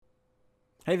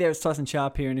Hey there, it's Tyson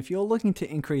Sharp here, and if you're looking to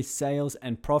increase sales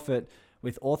and profit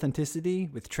with authenticity,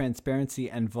 with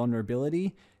transparency and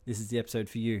vulnerability, this is the episode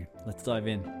for you. Let's dive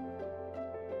in.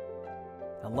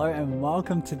 Hello and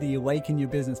welcome to the Awaken Your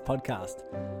Business podcast.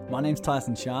 My name's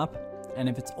Tyson Sharp, and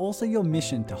if it's also your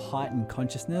mission to heighten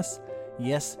consciousness,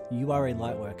 yes, you are a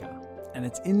light worker. And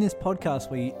it's in this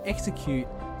podcast where you execute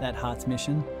that heart's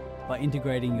mission by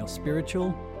integrating your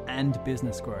spiritual and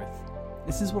business growth.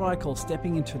 This is what I call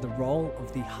stepping into the role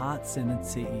of the heart-centered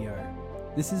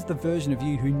CEO. This is the version of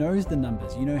you who knows the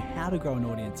numbers, you know how to grow an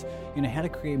audience, you know how to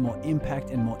create more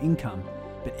impact and more income,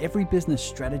 but every business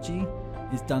strategy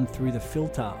is done through the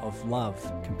filter of love,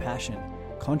 compassion,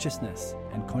 consciousness,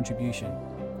 and contribution.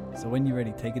 So when you're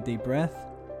ready, take a deep breath,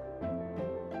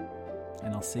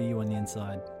 and I'll see you on the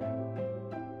inside.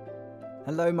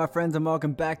 Hello, my friends, and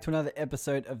welcome back to another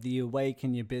episode of the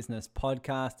Awaken Your Business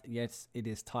podcast. Yes, it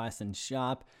is Tyson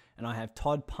Sharp, and I have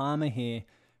Todd Palmer here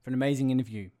for an amazing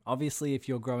interview. Obviously, if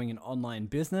you're growing an online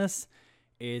business,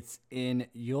 it's in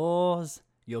yours,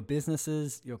 your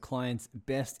business's, your client's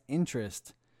best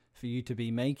interest for you to be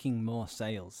making more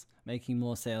sales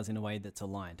in a way that's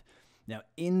aligned. Now,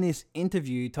 in this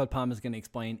interview, Todd Palmer is going to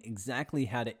explain exactly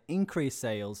how to increase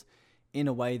sales in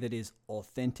a way that is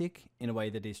authentic, in a way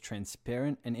that is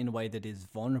transparent, and in a way that is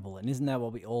vulnerable. And isn't that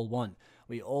what we all want?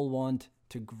 We all want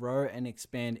to grow and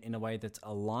expand in a way that's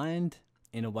aligned,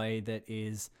 in a way that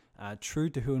is true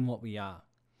to who and what we are.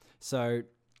 So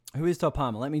who is Todd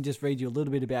Palmer? Let me just read you a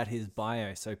little bit about his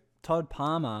bio. So Todd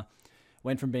Palmer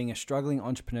went from being a struggling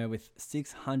entrepreneur with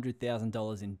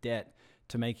 $600,000 in debt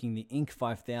to making the Inc.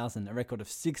 5000 a record of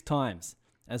 6 times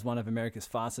as one of America's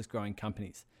fastest growing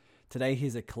companies. Today,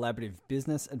 he's a collaborative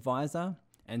business advisor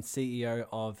and CEO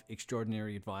of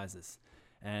Extraordinary Advisors.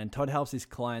 And Todd helps his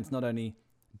clients not only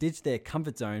ditch their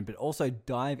comfort zone, but also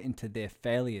dive into their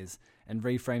failures and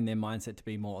reframe their mindset to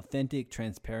be more authentic,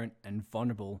 transparent, and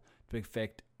vulnerable to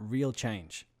effect real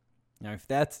change. Now, if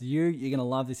that's you, you're going to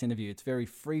love this interview. It's very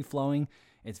free-flowing,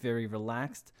 it's very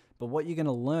relaxed, but what you're going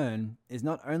to learn is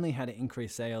not only how to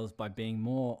increase sales by being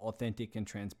more authentic and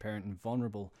transparent and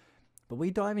vulnerable, but we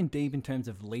dive in deep in terms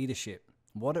of leadership,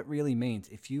 what it really means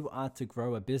if you are to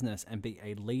grow a business and be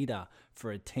a leader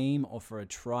for a team or for a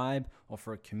tribe or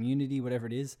for a community, whatever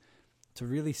it is, to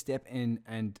really step in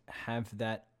and have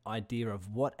that idea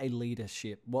of what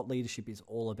leadership is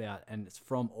all about, and it's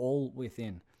from all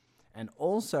within. And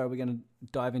also we're going to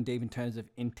dive in deep in terms of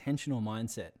intentional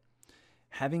mindset,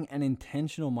 having an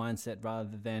intentional mindset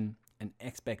rather than an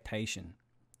expectation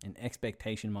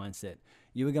mindset.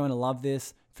 You are going to love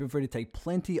this. Feel free to take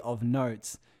plenty of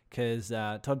notes because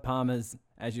Todd Palmer's,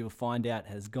 as you'll find out,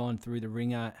 has gone through the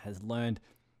ringer, has learned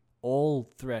all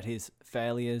throughout his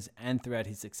failures and throughout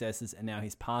his successes, and now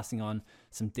he's passing on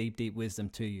some deep, deep wisdom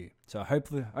to you. So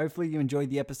hopefully you enjoyed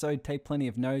the episode. Take plenty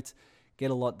of notes,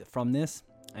 get a lot from this,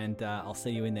 and I'll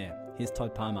see you in there. Here's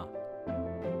Todd Palmer.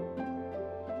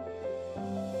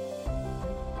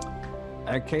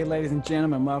 Okay, ladies and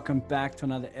gentlemen, welcome back to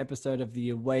another episode of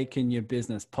the Awaken Your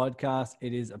Business podcast.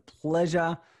 It is a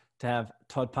pleasure to have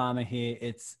Todd Palmer here.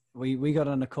 We got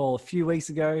on a call a few weeks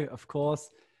ago, of course,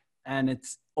 and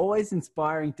it's always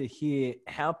inspiring to hear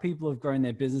how people have grown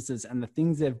their businesses and the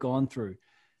things they've gone through.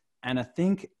 And I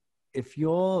think if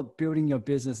you're building your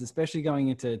business, especially going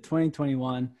into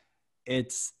 2021,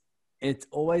 it's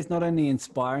always not only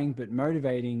inspiring but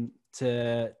motivating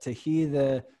to hear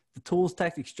the tools,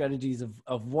 tactics, strategies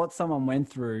of what someone went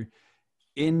through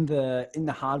in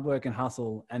the hard work and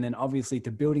hustle, and then obviously to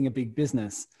building a big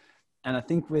business. And I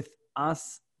think with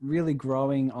us really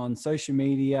growing on social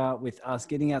media, with us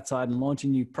getting outside and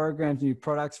launching new programs, new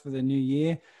products for the new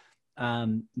year,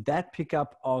 that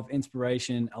pickup of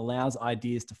inspiration allows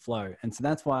ideas to flow. And so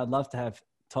that's why I'd love to have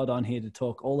Todd on here to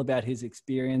talk all about his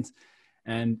experience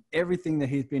and everything that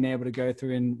he's been able to go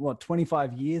through in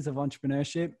 25 years of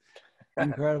entrepreneurship.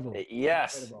 Incredible.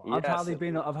 Yes. Incredible.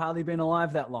 I've hardly been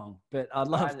alive that long, but I'd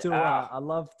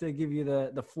love to give you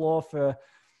the floor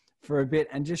for a bit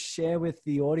and just share with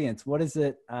the audience what is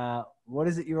it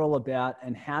you're all about,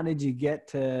 and how did you get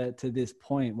to this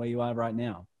point where you are right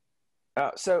now?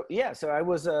 So I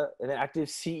was an active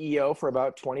CEO for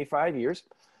about 25 years.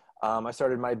 I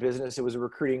started my business. It was a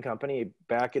recruiting company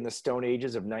back in the stone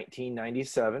ages of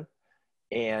 1997.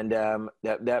 And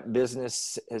that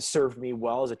business has served me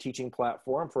well as a teaching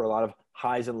platform for a lot of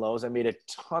highs and lows. I made a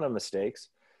ton of mistakes,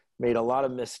 made a lot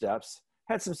of missteps,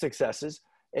 had some successes.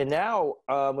 And now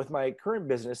with my current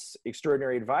business,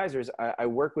 Extraordinary Advisors, I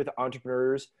work with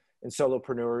entrepreneurs and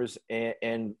solopreneurs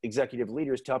and executive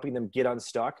leaders to helping them get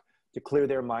unstuck, to clear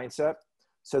their mindset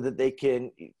so that they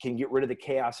can get rid of the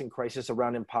chaos and crisis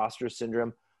around imposter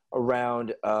syndrome,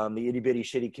 around the itty bitty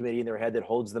shitty committee in their head that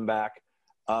holds them back,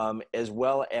 as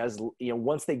well as,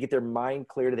 once they get their mind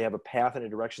clear, they have a path and a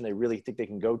direction they really think they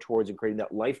can go towards and creating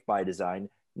that life by design,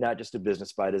 not just a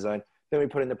business by design. Then we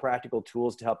put in the practical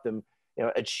tools to help them,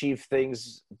 achieve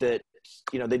things that,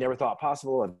 they never thought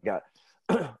possible. I've got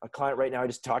a client right now. I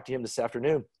just talked to him this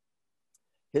afternoon.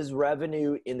 His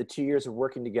revenue in the 2 years of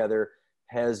working together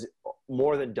has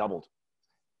more than doubled.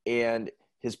 And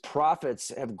his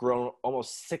profits have grown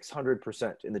almost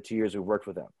 600% in the 2 years we've worked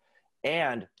with him.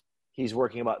 And he's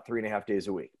working about 3.5 days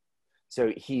a week.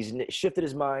 So he's shifted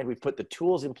his mind. We've put the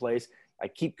tools in place. I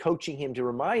keep coaching him to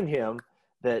remind him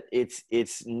that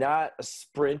it's not a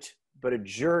sprint, but a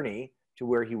journey to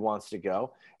where he wants to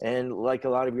go. And like a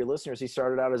lot of your listeners, he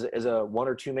started out as a 1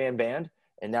 or 2 man band,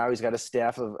 and now he's got a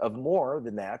staff of more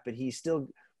than that. But he's still,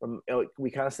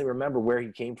 we constantly remember where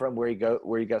he came from, where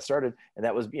he got started, and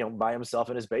that was by himself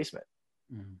in his basement.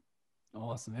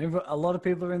 Awesome. A lot of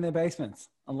people are in their basements.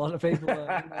 A lot of people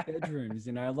are in their bedrooms.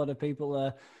 A lot of people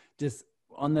are just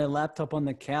on their laptop on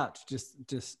the couch,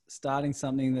 just starting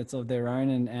something that's of their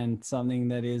own and something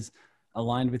that is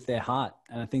aligned with their heart.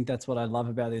 And I think that's what I love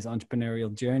about this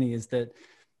entrepreneurial journey, is that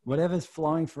whatever's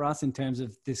flowing for us in terms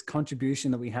of this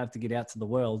contribution that we have to get out to the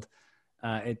world,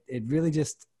 it really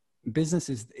just, business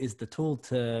is the tool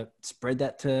to spread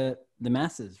that to the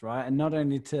masses, right? And not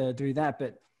only to do that,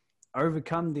 but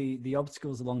overcome the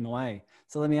obstacles along the way.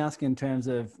 So let me ask you, in terms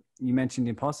of, you mentioned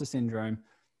imposter syndrome,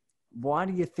 why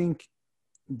do you think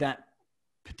that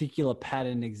particular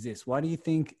pattern exists? Why do you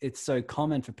think it's so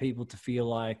common for people to feel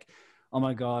like, oh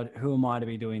my God, who am I to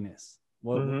be doing this?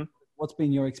 What's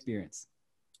been your experience?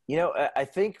 I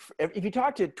think if you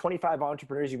talk to 25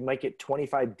 entrepreneurs, you might get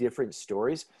 25 different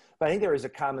stories, but I think there is a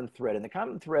common thread. And the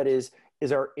common thread is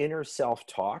our inner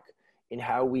self-talk and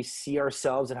how we see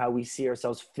ourselves and how we see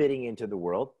ourselves fitting into the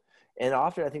world. And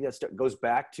often I think that goes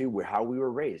back to how we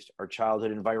were raised, our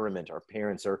childhood environment, our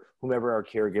parents, or whomever our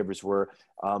caregivers were,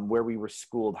 where we were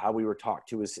schooled, how we were talked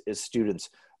to as students,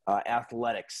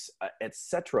 athletics,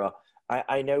 etc.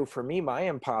 I know for me, my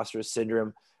imposter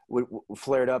syndrome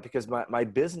flared up because my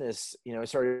business, I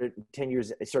started 10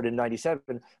 years, I started in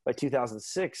 97. By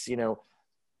 2006,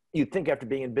 you'd think after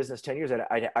being in business 10 years,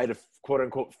 I'd have quote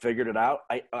unquote figured it out.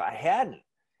 I hadn't.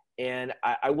 And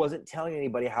I wasn't telling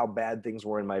anybody how bad things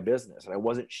were in my business. And I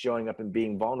wasn't showing up and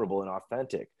being vulnerable and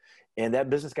authentic. And that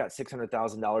business got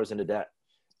 $600,000 into debt.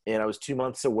 And I was 2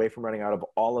 months away from running out of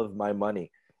all of my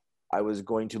money. I was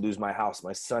going to lose my house.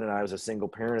 My son and I was a single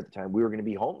parent at the time. We were going to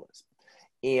be homeless.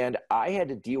 And I had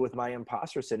to deal with my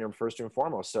imposter syndrome first and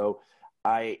foremost. So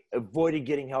I avoided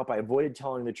getting help. I avoided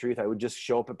telling the truth. I would just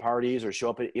show up at parties or show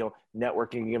up at,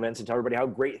 networking events and tell everybody how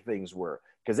great things were,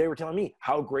 because they were telling me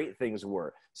how great things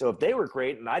were. So if they were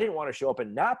great and I didn't want to show up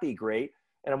and not be great,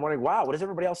 and I'm wondering, wow, what has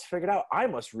everybody else figured out? I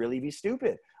must really be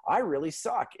stupid. I really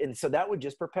suck. And so that would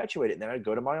just perpetuate it. And then I'd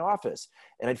go to my office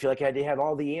and I'd feel like I had to have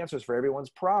all the answers for everyone's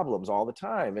problems all the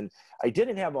time. And I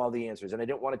didn't have all the answers, and I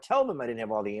didn't want to tell them I didn't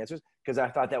have all the answers because I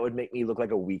thought that would make me look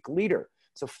like a weak leader.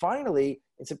 So finally,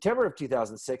 in September of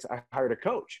 2006, I hired a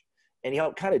coach, and he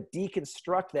helped kind of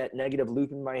deconstruct that negative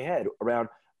loop in my head around,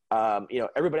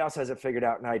 everybody else has it figured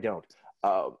out and I don't.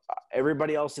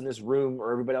 Everybody else in this room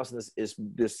or everybody else in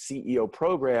this CEO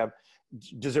program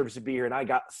deserves to be here. And I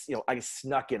got, I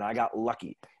snuck in, I got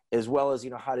lucky, as well as,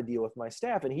 how to deal with my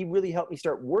staff. And he really helped me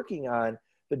start working on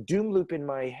the doom loop in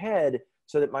my head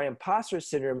so that my imposter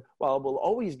syndrome, while it will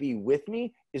always be with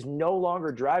me, is no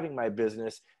longer driving my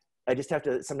business. I just have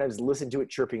to sometimes listen to it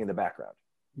chirping in the background.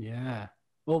 Yeah.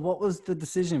 Well, what was the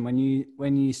decision when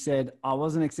you said, I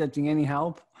wasn't accepting any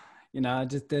help? I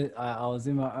was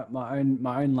in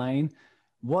my own lane.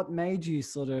 What made you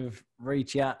sort of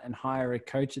reach out and hire a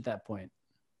coach at that point?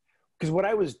 Because what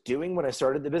I was doing when I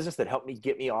started the business that helped me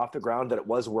get me off the ground, that it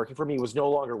was working for me, was no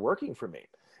longer working for me.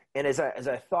 And as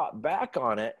I thought back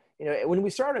on it, when we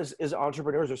start as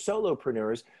entrepreneurs or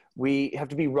solopreneurs, we have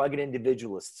to be rugged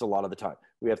individualists a lot of the time.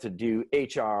 We have to do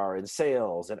HR and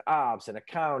sales and ops and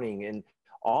accounting, and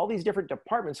all these different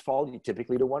departments fall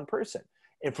typically to one person.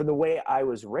 And from the way I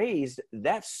was raised,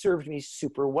 that served me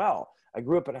super well. I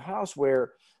grew up in a house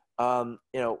where, at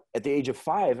the age of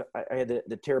 5, I had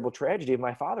the terrible tragedy of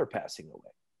my father passing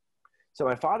away. So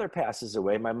my father passes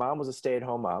away. My mom was a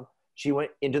stay-at-home mom. She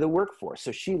went into the workforce,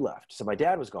 so she left. So my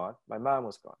dad was gone. My mom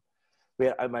was gone.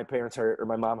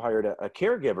 My mom hired a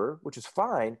caregiver, which was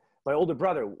fine. My older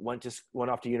brother went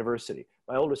off to university.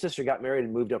 My older sister got married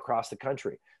and moved across the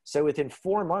country. So within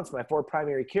 4 months, my 4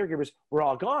 primary caregivers were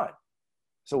all gone.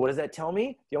 So what does that tell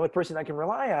me? The only person I can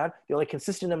rely on, the only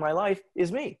consistent in my life,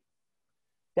 is me.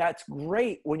 That's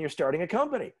great when you're starting a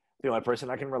company. The only person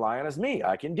I can rely on is me.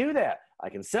 I can do that. I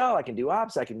can sell. I can do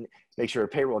ops. I can make sure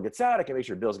payroll gets out. I can make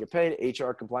sure bills get paid,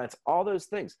 HR, compliance, all those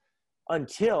things,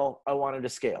 until I wanted to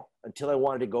scale, until I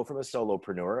wanted to go from a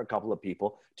solopreneur, a couple of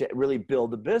people, to really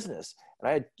build the business. And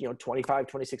I had, 25,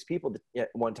 26 people at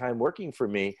one time working for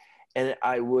me, and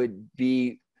I would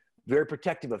be very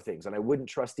protective of things, and I wouldn't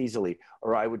trust easily,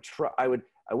 or I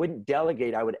wouldn't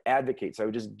delegate. I would advocate. So I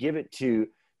would just give it to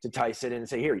Tyson and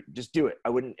say, here, just do it. I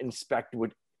wouldn't inspect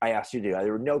what I asked you to do.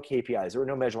 There were no KPIs. There were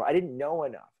no measurements. I didn't know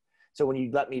enough. So when you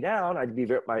let me down, I'd be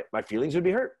my feelings would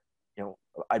be hurt.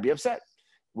 I'd be upset,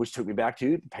 which took me back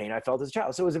to the pain I felt as a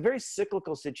child. So it was a very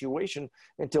cyclical situation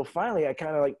until finally I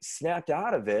kind of like snapped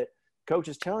out of it. Coach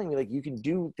is telling me, like, you can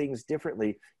do things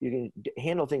differently. You can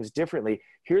handle things differently.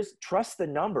 Trust the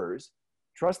numbers,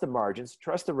 trust the margins,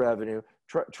 trust the revenue,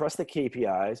 trust the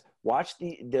KPIs, watch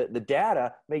the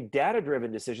data, make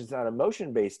data-driven decisions, not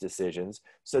emotion-based decisions,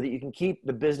 so that you can keep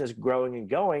the business growing and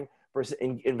going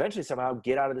and eventually somehow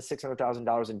get out of the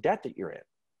 $600,000 in debt that you're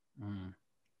in.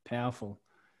 Powerful.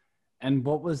 And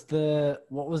what was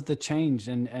the change?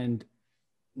 And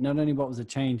not only what was the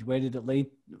change, where did it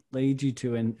lead you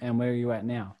to, and where are you at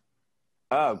now?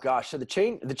 Oh gosh. So the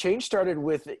change started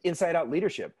with inside out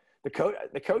leadership. The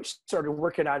coach started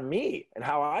working on me and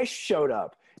how I showed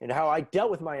up and how I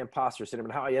dealt with my imposter syndrome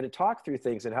and how I had to talk through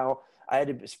things and how I had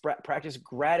to practice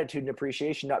gratitude and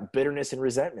appreciation, not bitterness and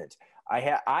resentment.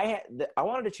 I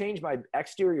wanted to change my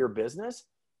exterior business.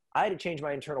 I had to change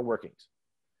my internal workings.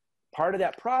 Part of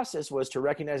that process was to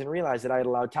recognize and realize that I had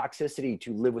allowed toxicity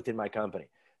to live within my company,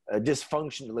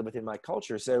 dysfunction to live within my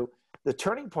culture. So the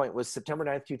turning point was September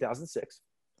 9th, 2006,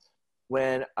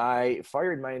 when I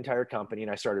fired my entire company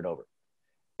and I started over.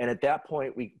 And at that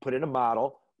point, we put in a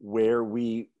model where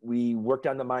we worked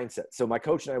on the mindset. So my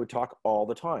coach and I would talk all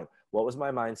the time. What was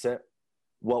my mindset?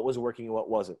 What was working and what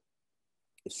wasn't?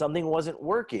 If something wasn't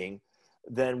working,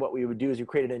 then what we would do is we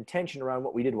created an intention around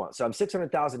what we did want. So I'm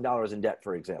 $600,000 in debt,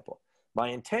 for example. My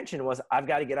intention was, I've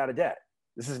got to get out of debt.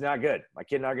 This is not good. My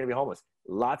kid and I are going to be homeless.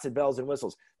 Lots of bells and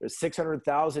whistles. There's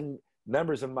 600,000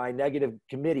 members of my negative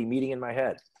committee meeting in my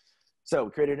head. So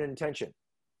we created an intention,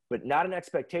 but not an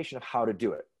expectation of how to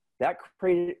do it. That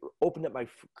opened up my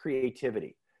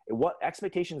creativity. And what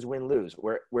expectations win lose,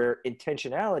 where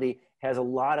intentionality has a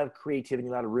lot of creativity,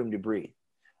 a lot of room to breathe.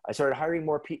 I started hiring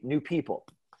more new people.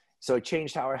 So it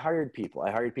changed how I hired people.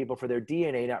 I hired people for their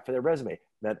DNA, not for their resume.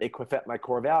 That they fit my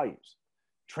core values.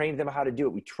 Trained them how to do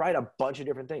it. We tried a bunch of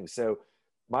different things. So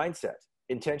mindset,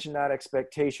 intention, not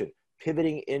expectation,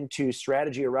 pivoting into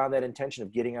strategy around that intention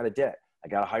of getting out of debt. I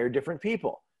got to hire different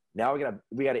people. Now we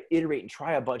got to iterate and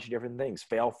try a bunch of different things,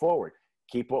 fail forward,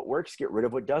 keep what works, get rid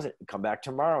of what doesn't, come back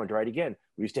tomorrow and try it again.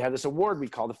 We used to have this award we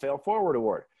call the Fail Forward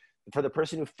Award. For the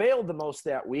person who failed the most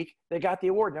that week, they got the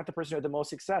award, not the person who had the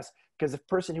most success, because the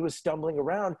person who was stumbling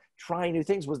around trying new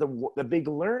things was the big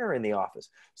learner in the office.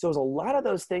 So it was a lot of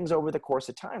those things over the course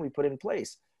of time we put in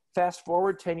place. Fast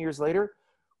forward 10 years later,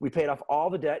 we paid off all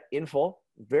the debt in full.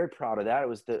 Very proud of that. It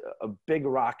was a big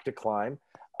rock to climb.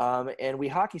 And we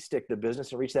hockey sticked the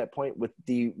business and reached that point with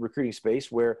the recruiting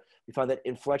space where we found that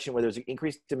inflection where there's an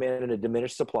increased demand and a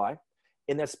diminished supply.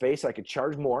 In that space, I could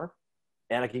charge more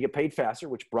and I could get paid faster,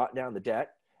 which brought down the debt.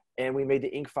 And we made the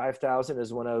Inc. 5000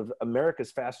 as one of America's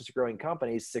fastest growing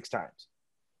companies 6 times.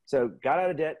 So got out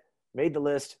of debt, made the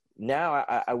list. Now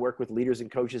I work with leaders and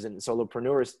coaches and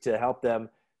solopreneurs to help them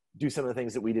do some of the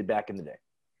things that we did back in the day.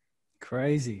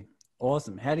 Crazy.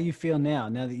 Awesome. How do you feel now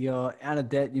that you're out of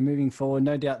debt, you're moving forward?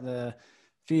 No doubt the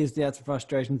fears, doubts, and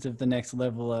frustrations of the next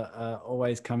level are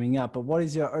always coming up. But what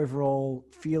is your overall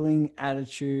feeling,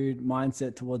 attitude,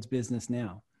 mindset towards business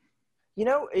now?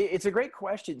 It's a great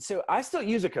question. So I still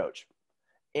use a coach.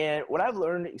 And what I've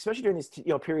learned, especially during these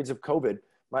periods of COVID,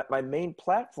 my main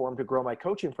platform to grow my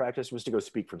coaching practice was to go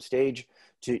speak from stage,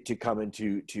 to come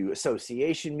into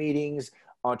association meetings,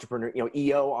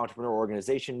 EO, entrepreneur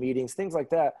organization meetings, things like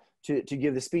that, to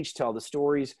give the speech, tell the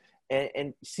stories,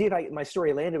 and see if my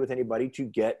story landed with anybody to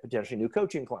get potentially new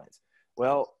coaching clients.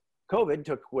 Well, COVID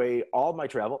took away all my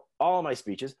travel, all my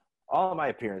speeches, all my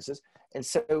appearances. And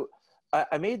so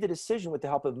I made the decision with the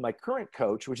help of my current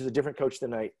coach, which is a different coach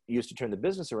than I used to turn the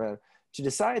business around, to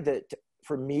decide that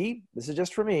for me, this is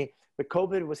just for me, but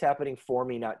COVID was happening for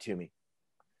me, not to me.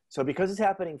 So because it's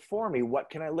happening for me, what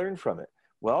can I learn from it?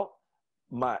 Well,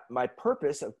 my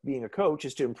purpose of being a coach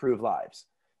is to improve lives.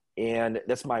 And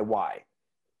that's my why.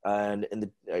 And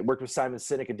I worked with Simon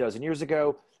Sinek a dozen years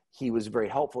ago. He was very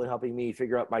helpful in helping me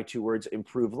figure out my 2 words,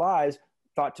 improve lives.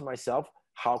 Thought to myself,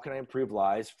 how can I improve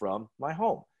lives from my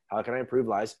home? How can I improve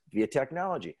lives via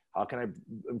technology? How can I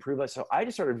improve lives? So I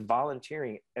just started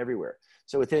volunteering everywhere.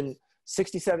 So within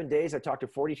 67 days, I talked to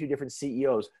 42 different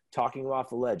CEOs, talking them off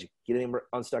the ledge, getting them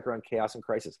unstuck around chaos and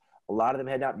crisis. A lot of them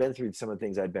had not been through some of the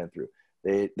things I'd been through.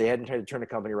 They hadn't tried to turn a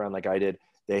company around like I did.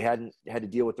 They hadn't had to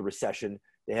deal with the recession.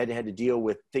 They hadn't had to deal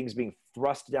with things being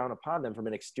thrust down upon them from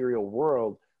an exterior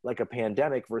world like a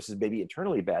pandemic versus maybe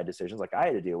internally bad decisions like I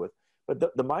had to deal with. But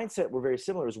the mindset were very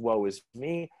similar as woe is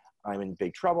me. I'm in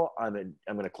big trouble. I'm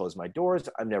going to close my doors.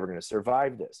 I'm never going to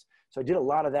survive this. So I did a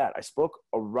lot of that. I spoke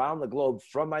around the globe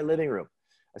from my living room.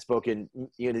 I spoke in the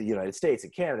United States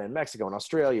and Canada and Mexico and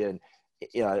Australia and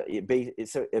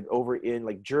over in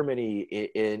like Germany,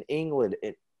 in England,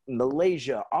 in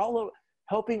Malaysia, all of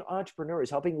helping entrepreneurs,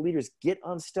 helping leaders get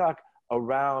unstuck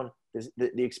around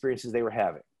the experiences they were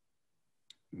having.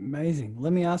 Amazing.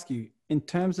 Let me ask you, in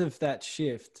terms of that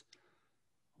shift,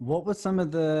 what were some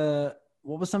of the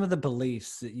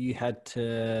beliefs that you had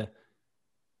to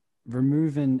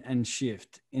remove and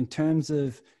shift in terms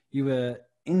of you were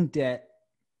in debt,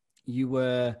 you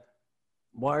were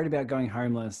worried about going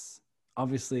homeless,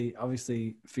 obviously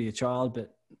for your child,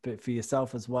 but for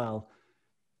yourself as well.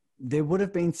 There would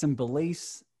have been some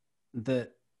beliefs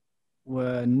that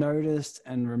were noticed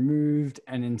and removed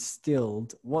and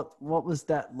instilled. What was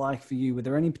that like for you? Were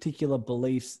there any particular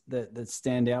beliefs that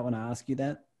stand out when I ask you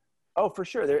that? Oh, for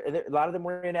sure. A lot of them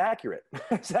were inaccurate.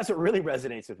 So that's what really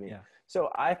resonates with me. Yeah. So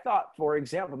I thought, for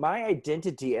example, my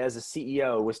identity as a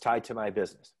CEO was tied to my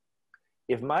business.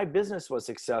 If my business was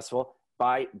successful,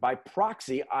 by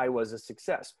proxy, I was a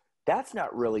success. That's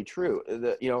not really true.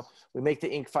 We make the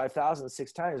Inc. 5000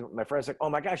 6 times. My friend's like, oh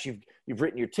my gosh, you've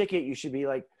written your ticket. You should be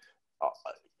like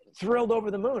thrilled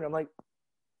over the moon. I'm like,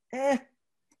 I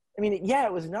mean, yeah,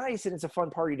 it was nice and it's a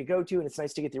fun party to go to and it's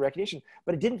nice to get the recognition,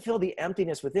 but it didn't fill the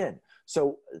emptiness within.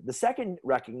 So the second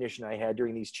recognition I had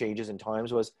during these changes in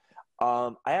times was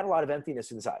I had a lot of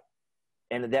emptiness inside,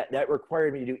 and that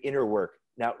required me to do inner work,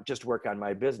 not just work on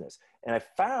my business. And I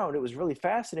found it was really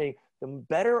fascinating. The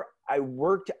better I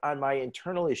worked on my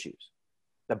internal issues,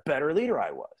 the better leader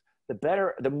I was,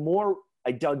 the more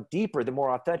I dug deeper, the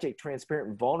more authentic, transparent,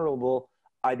 and vulnerable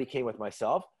I became with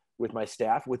myself, with my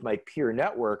staff, with my peer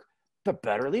network, the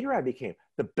better leader I became.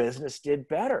 The business did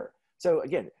better. So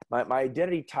again, my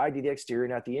identity tied to the exterior,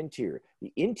 not the interior.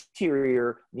 The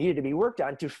interior needed to be worked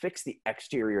on to fix the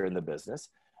exterior in the business.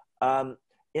 And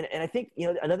I think,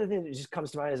 another thing that just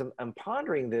comes to mind as I'm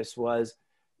pondering this was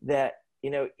that,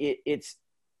 it's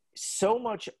so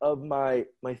much of my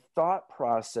thought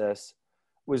process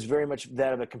was very much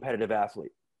that of a competitive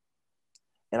athlete.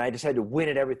 And I just had to win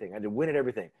at everything. I had to win at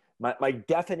everything. My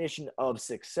definition of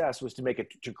success was to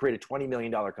create a $20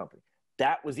 million company.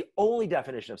 That was the only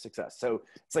definition of success. So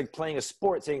it's like playing a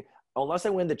sport saying, unless I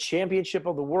win the championship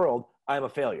of the world, I'm a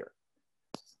failure.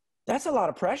 That's a lot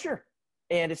of pressure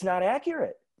and it's not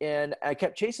accurate. And I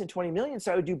kept chasing 20 million.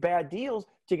 So I would do bad deals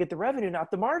to get the revenue, not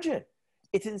the margin.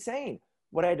 It's insane.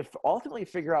 What I had to ultimately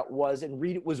figure out was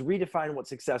redefine what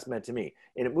success meant to me.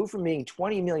 And it moved from being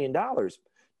 $20 million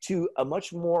to a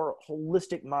much more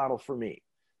holistic model for me.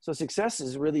 So success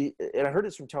is really, and I heard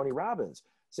this from Tony Robbins,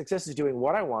 success is doing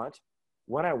what I want,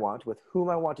 when I want, with whom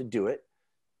I want to do it,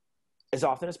 as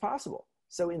often as possible.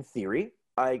 So in theory,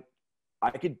 I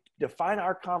could define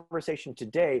our conversation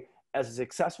today as a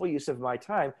successful use of my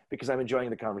time because I'm enjoying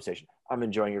the conversation. I'm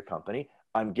enjoying your company.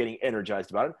 I'm getting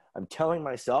energized about it. I'm telling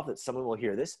myself that someone will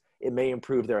hear this. It may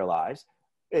improve their lives.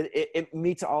 It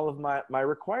meets all of my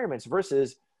requirements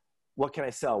versus what can I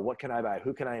sell? What can I buy?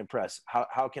 Who can I impress?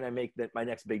 How can I make my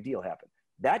next big deal happen?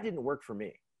 That didn't work for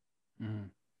me. Mm.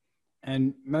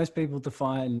 And most people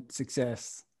define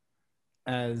success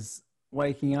as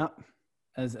waking up,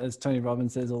 as Tony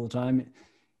Robbins says all the time.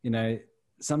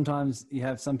 Sometimes you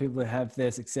have some people that have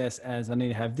their success as I need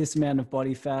to have this amount of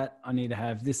body fat. I need to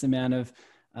have this amount of,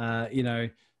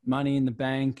 money in the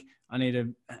bank. I need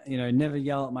to, never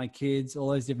yell at my kids, all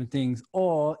those different things.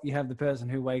 Or you have the person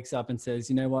who wakes up and says,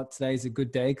 you know what, today's a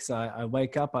good day because I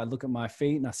wake up, I look at my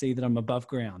feet and I see that I'm above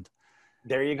ground.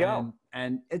 There you go.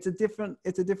 And it's a different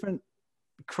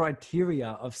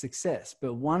criteria of success,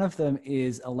 but one of them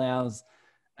allows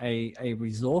a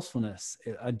resourcefulness,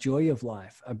 a joy of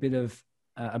life, a bit of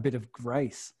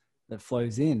grace that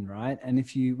flows in, right? And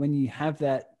when you have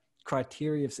that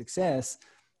criteria of success,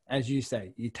 as you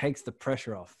say, it takes the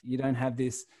pressure off.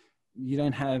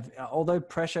 Although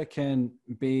pressure can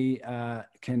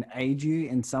aid you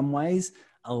in some ways,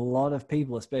 a lot of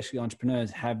people, especially entrepreneurs,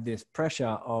 have this pressure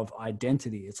of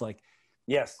identity. It's like,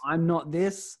 yes, I'm not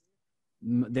this,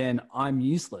 then I'm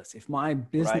useless. If my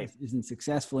business isn't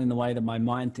successful in the way that my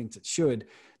mind thinks it should,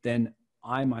 then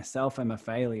I myself am a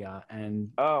failure.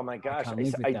 And oh my gosh, I can't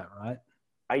live with that, right?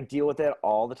 I deal with that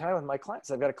all the time with my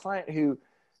clients. I've got a client who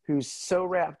who's so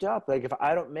wrapped up. Like, if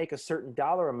I don't make a certain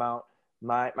dollar amount,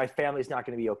 my family's not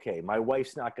going to be okay. My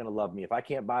wife's not going to love me if I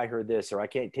can't buy her this, or I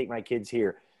can't take my kids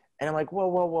here. And I'm like, whoa,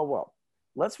 whoa, whoa, whoa.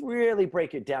 Let's really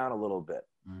break it down a little bit.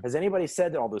 Has anybody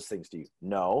said all those things to you?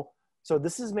 No. So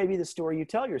this is maybe the story you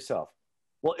tell yourself.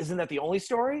 Well, isn't that the only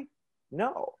story?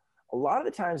 No. A lot of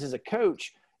the times as a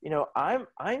coach,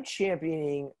 I'm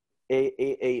championing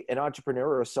an entrepreneur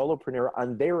or a solopreneur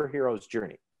on their hero's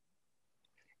journey.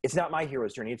 It's not my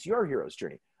hero's journey. It's your hero's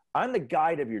journey. I'm the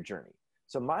guide of your journey.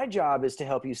 So my job is to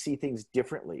help you see things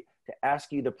differently, to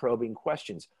ask you the probing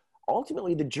questions.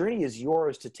 Ultimately, the journey is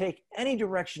yours to take any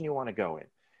direction you want to go in.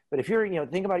 But if you're,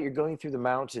 think about it, you're going through the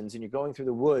mountains and you're going through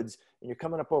the woods and you're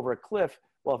coming up over a cliff.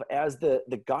 Well, as the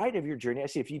guide of your journey, I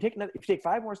see if you take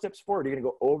 5 more steps forward, you're going to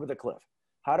go over the cliff.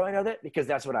 How do I know that? Because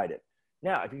that's what I did.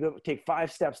 Now, if you take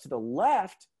 5 steps to the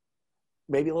left,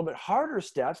 maybe a little bit harder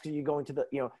steps because you're going to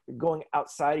you're going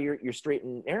outside of your straight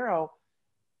and narrow,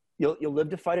 you'll live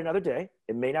to fight another day.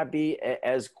 It may not be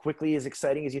as quickly as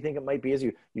exciting as you think it might be as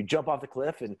you jump off the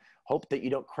cliff and hope that you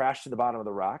don't crash to the bottom of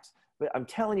the rocks. But I'm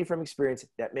telling you from experience,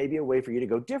 that may be a way for you to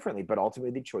go differently, but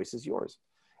ultimately the choice is yours.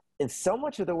 And so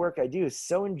much of the work I do is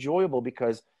so enjoyable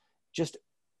because just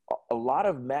a lot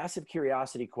of massive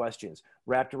curiosity questions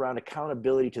wrapped around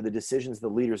accountability to the decisions the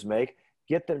leaders make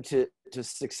get them to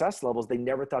success levels they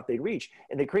never thought they'd reach.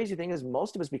 And the crazy thing is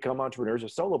most of us become entrepreneurs or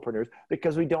solopreneurs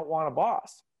because we don't want a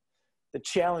boss. The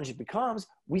challenge becomes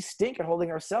we stink at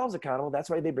holding ourselves accountable. That's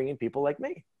why they bring in people like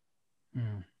me.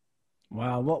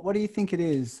 Wow. What do you think it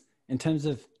is in terms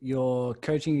of your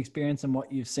coaching experience and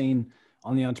what you've seen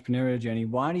on the entrepreneurial journey?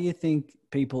 Why do you think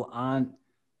people aren't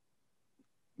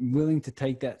willing to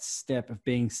take that step of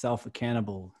being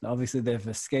self-accountable? Obviously they've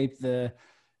escaped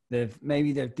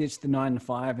maybe they've ditched the 9 to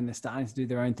 5 and they're starting to do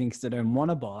their own things. They don't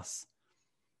want a boss.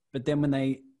 But then when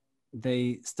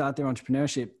they start their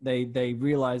entrepreneurship, they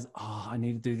realize, I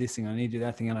need to do this thing. I need to do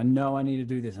that thing. And I know I need to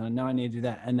do this. And I know I need to do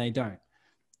that. And they don't.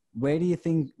 Where do you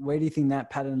think that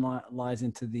pattern lies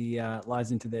into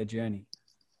their journey?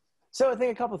 So I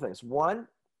think a couple of things. One,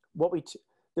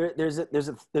 there's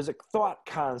a thought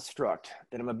construct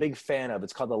that I'm a big fan of.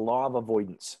 It's called the law of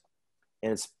avoidance.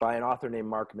 And it's by an author named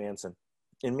Mark Manson.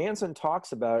 And Manson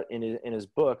talks about in his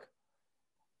book,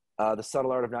 The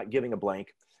Subtle Art of Not Giving a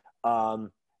Blank,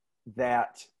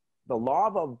 that the law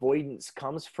of avoidance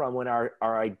comes from when our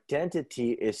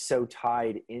identity is so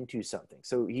tied into something.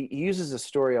 So he uses a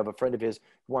story of a friend of his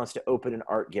who wants to open an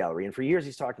art gallery. And for years,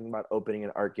 he's talking about opening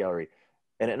an art gallery.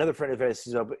 And another friend of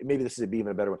his, maybe this is even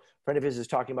a better one, a friend of his is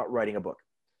talking about writing a book.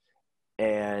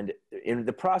 And in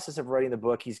the process of writing the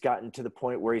book, he's gotten to the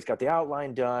point where he's got the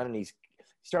outline done and he's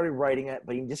started writing it,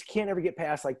 but he just can't ever get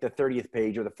past like the 30th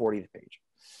page or the 40th page.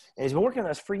 And he's been working on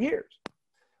this for years.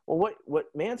 Well, what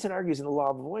Manson argues in the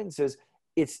law of avoidance is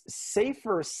it's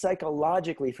safer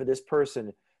psychologically for this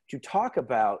person to talk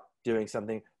about doing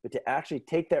something, but to actually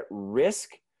take that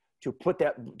risk to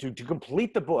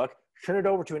complete the book, turn it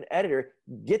over to an editor,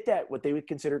 get that what they would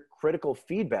consider critical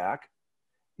feedback,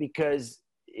 because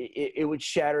it would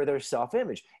shatter their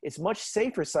self-image. It's much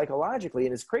safer psychologically,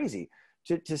 and it's crazy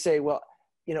to say, well,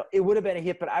 it would have been a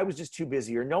hit, but I was just too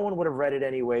busy, or no one would have read it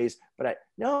anyways. But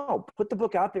no, put the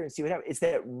book out there and see what happens. It's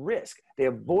that risk. They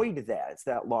avoid that. It's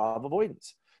that law of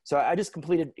avoidance. So I just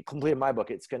completed my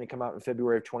book. It's going to come out in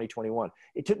February of 2021.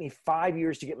 It took me 5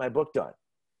 years to get my book done.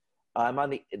 I'm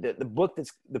on the book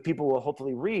the people will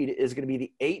hopefully read is going to be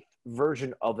the 8th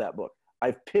version of that book.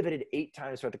 I've pivoted 8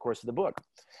 times throughout the course of the book.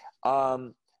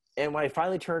 And when I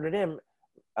finally turned it in,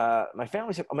 my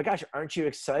family said, "Oh my gosh, aren't you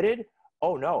excited?"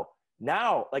 Oh no.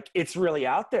 Now, it's really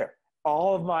out there.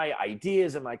 All of my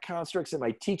ideas and my constructs and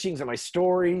my teachings and my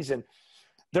stories, and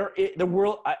the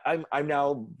world. I'm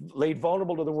now laid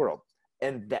vulnerable to the world,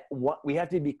 and that what we have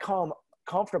to become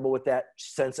comfortable with that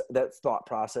sense, that thought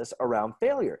process around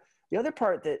failure. The other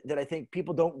part that I think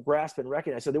people don't grasp and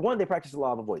recognize. So one, they practice the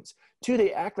law of avoidance. 2,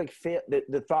 they act like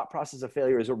the thought process of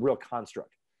failure is a real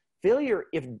construct. Failure,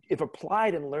 if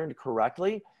applied and learned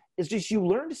correctly, is just you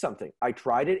learned something. I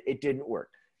tried it, it didn't work.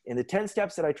 In the 10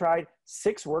 steps that I tried,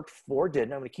 6 worked, 4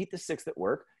 didn't. I'm going to keep the 6 that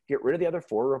work, get rid of the other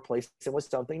 4, replace them with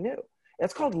something new.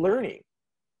 That's called learning.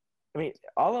 I mean,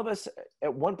 all of us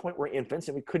at one point were infants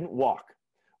and we couldn't walk.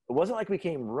 It wasn't like we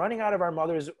came running out of our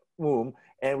mother's womb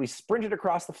and we sprinted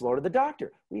across the floor to the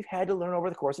doctor. We've had to learn over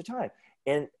the course of time.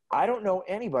 And I don't know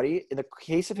anybody, in the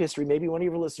case of history, maybe one of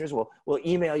your listeners will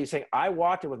email you saying, I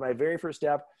walked it with my very first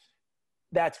step.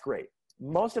 That's great.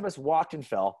 Most of us walked and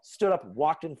fell, stood up,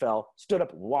 walked and fell, stood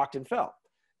up, walked and fell.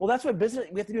 Well, that's what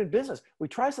we have to do in business. We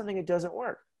try something, it doesn't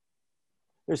work.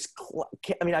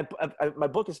 My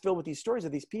book is filled with these stories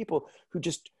of these people who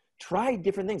just try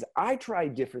different things. I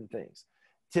tried different things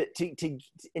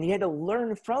and you had to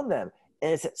learn from them.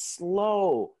 And it's a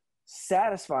slow,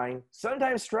 satisfying,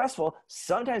 sometimes stressful,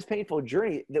 sometimes painful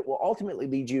journey that will ultimately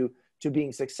lead you to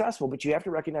being successful. But you have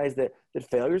to recognize that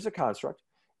failure is a construct,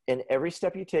 and every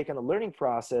step you take on the learning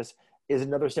process is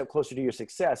another step closer to your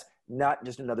success, not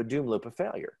just another doom loop of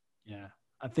failure. Yeah.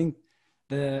 I think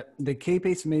the key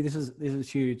piece for me, this is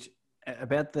huge,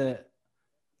 about the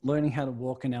learning how to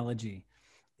walk analogy,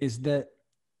 is that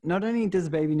not only does the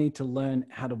baby need to learn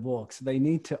how to walk, so they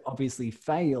need to obviously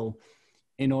fail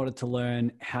in order to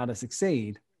learn how to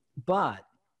succeed, but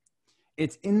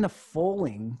it's in the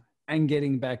falling and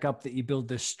getting back up that you build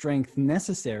the strength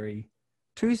necessary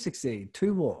to succeed,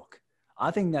 to walk. I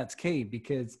think that's key,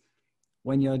 because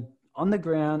when you're on the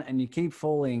ground and you keep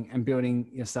falling and building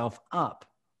yourself up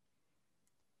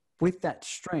with that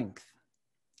strength,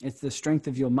 it's the strength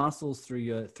of your muscles through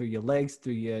your legs,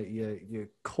 through your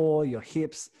core, your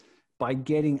hips, by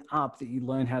getting up, that you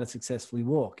learn how to successfully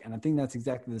walk. And I think that's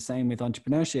exactly the same with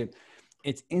entrepreneurship.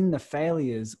 It's in the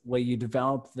failures where you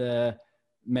develop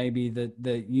maybe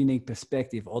the unique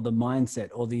perspective or the mindset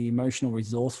or the emotional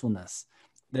resourcewulness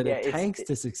that it takes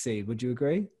to succeed. Would you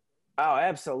agree? Oh,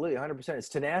 absolutely. 100%. It's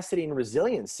tenacity and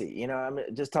resiliency. You know, I'm going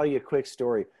to just tell you a quick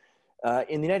story.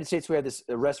 In the United States, we had this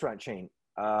restaurant chain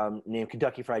named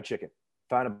Kentucky Fried Chicken,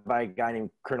 founded by a guy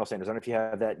named Colonel Sanders. I don't know if you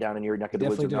have that down in your neck of the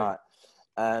woods or not.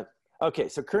 Okay,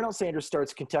 so Colonel Sanders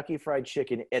starts Kentucky Fried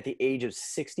Chicken at the age of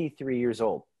 63 years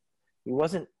old. He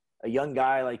wasn't a young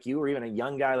guy like you or even a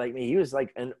young guy like me. He was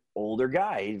like an older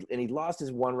guy, and he lost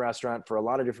his one restaurant for a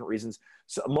lot of different reasons.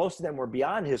 So most of them were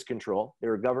beyond his control. They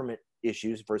were government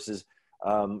issues versus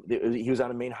he was on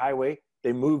a main highway.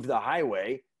 They moved the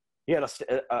highway. He had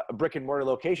a brick and mortar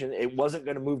location. It wasn't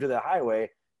going to move to the highway.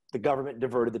 The government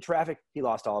diverted the traffic. He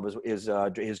lost all of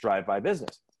his drive-by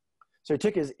business. So he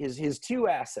took his two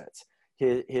assets,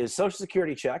 his Social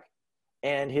Security check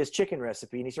and his chicken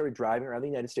recipe, and he started driving around the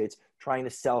United States trying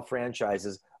to sell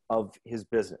franchises of his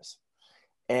business.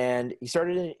 And he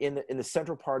started in the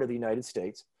central part of the United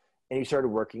States, and he started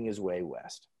working his way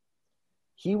west.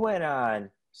 He went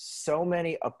on so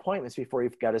many appointments before he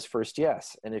got his first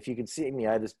yes. And if you can see me,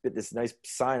 I have this nice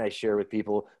sign I share with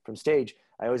people from stage.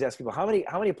 I always ask people, how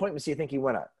many appointments do you think he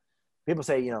went on? People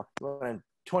say, he went on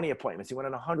 20 appointments. He went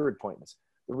on 100 appointments.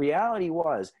 The reality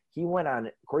was he went on,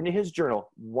 according to his journal,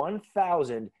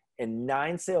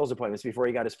 1,009 sales appointments before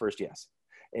he got his first yes.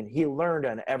 And he learned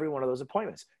on every one of those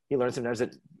appointments. He learned sometimes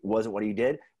that wasn't what he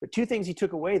did, but two things he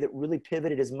took away that really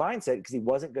pivoted his mindset, because he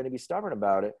wasn't going to be stubborn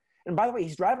about it. And by the way,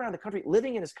 he's driving around the country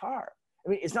living in his car. I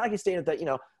mean, it's not like he's staying at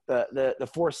the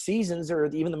Four Seasons or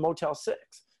even the Motel 6.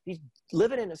 He's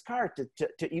living in his car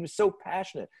he was so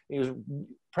passionate. He was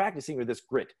practicing with this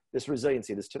grit, this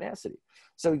resiliency, this tenacity.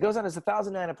 So he goes on his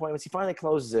 1,009 appointments. He finally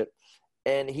closes it.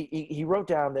 And he wrote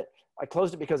down that I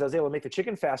closed it because I was able to make the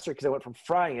chicken faster, because I went from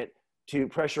frying it to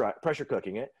pressure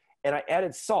cooking it. And I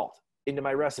added salt into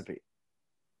my recipe.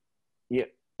 Yeah.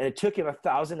 And it took him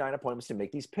 1,009 appointments to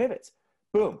make these pivots.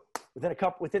 Boom.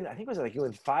 Within I think it was like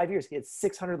within 5 years, he had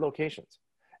 600 locations.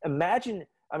 Imagine,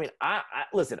 I mean, I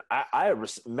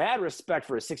have mad respect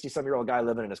for a 60-some-year-old guy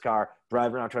living in his car,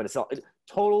 driving around trying to sell.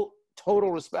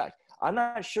 Total respect. I'm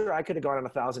not sure I could have gone on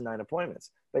 1,009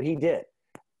 appointments, but he did.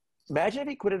 Imagine if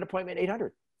he quit an appointment at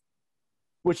 800,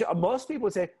 which most people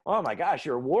would say, oh my gosh,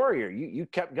 you're a warrior. You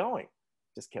kept going.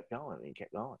 Just kept going and he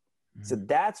kept going. Mm-hmm. So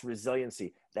that's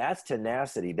resiliency. That's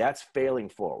tenacity. That's failing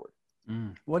forward.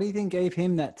 Mm. What do you think gave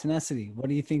him that tenacity? What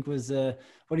do you think was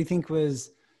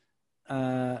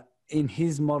in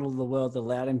his model of the world that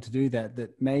allowed him to do that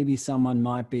maybe someone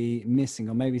might be missing,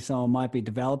 or maybe someone might be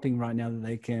developing right now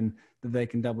that they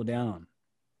can double down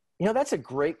on? That's a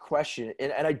great question.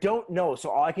 And I don't know. So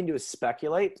all I can do is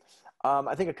speculate.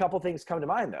 I think a couple things come to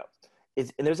mind though.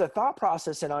 And there's a thought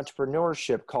process in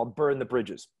entrepreneurship called burn the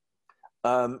bridges.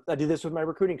 I do this with my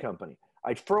recruiting company.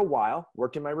 I, for a while,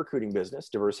 worked in my recruiting business,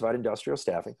 Diversified Industrial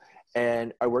Staffing,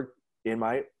 and I worked in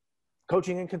my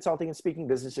coaching and consulting and speaking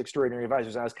business, Extraordinary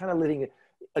Advisors. I was kind of living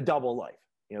a double life,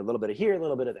 a little bit of here, a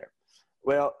little bit of there.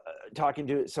 Well, talking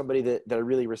to somebody that I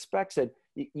really respect said,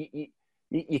 you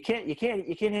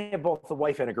can't have both a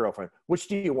wife and a girlfriend. Which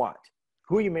do you want?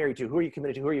 Who are you married to? Who are you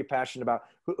committed to? Who are you passionate about?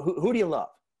 Who do you love?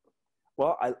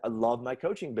 Well, I love my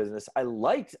coaching business. I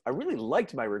really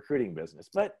liked my recruiting business,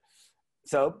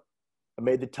 so I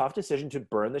made the tough decision to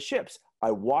burn the ships.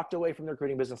 I walked away from the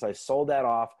recruiting business. I sold that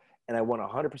off, and I went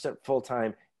 100%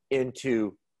 full-time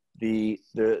into the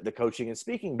coaching and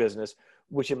speaking business,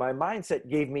 which in my mindset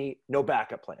gave me no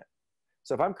backup plan.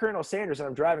 So if I'm Colonel Sanders and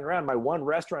I'm driving around, my one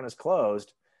restaurant is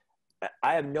closed,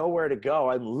 I have nowhere to go.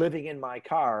 I'm living in my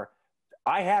car.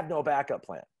 I have no backup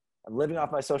plan. I'm living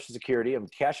off my Social Security. I'm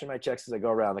cashing my checks as I go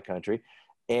around the country,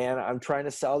 and I'm trying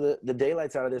to sell the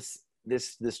daylights out of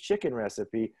this chicken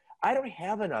recipe. I don't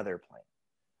have another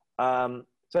plan.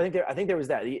 So I think there was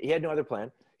that. He had no other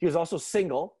plan. He was also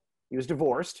single. He was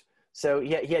divorced, so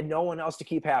he had no one else to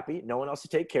keep happy, no one else to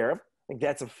take care of. I think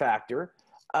that's a factor.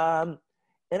 And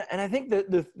I think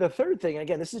the third thing, and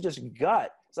again, this is just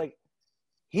gut. It's like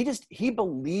he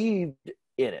believed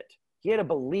in it. He had a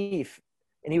belief,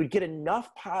 and he would get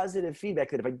enough positive feedback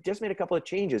that if I just made a couple of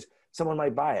changes, someone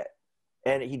might buy it.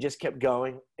 And he just kept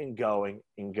going and going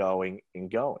and going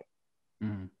and going.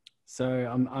 Mm. So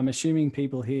I'm assuming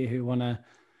people here who want to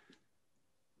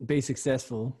be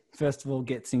successful, first of all,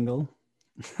 get single.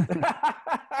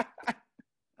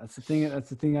 That's the thing. That's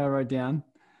the thing I wrote down.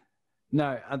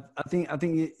 No, I think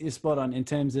you're spot on in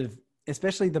terms of,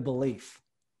 especially the belief.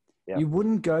 Yeah. You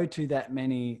wouldn't go to that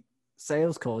many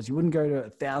sales calls. You wouldn't go to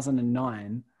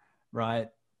 1,009, right?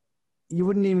 You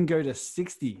wouldn't even go to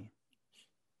 60,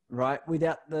 right?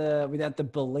 Without the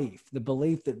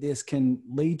belief that this can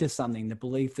lead to something, the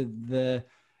belief that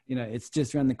it's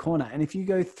just around the corner. And if you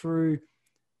go through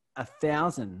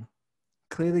 1,000,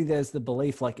 clearly there's the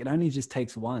belief, like it only just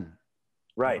takes one.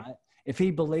 Right. If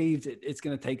he believed it's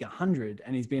going to take 100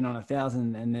 and he's been on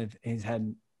 1,000 and he's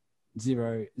had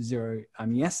zero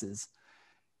yeses,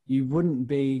 you wouldn't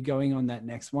be going on that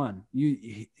next one.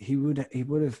 He would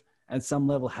have at some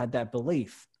level had that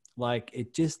belief. Like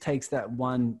it just takes that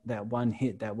one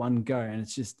hit, that one go, and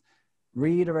it's just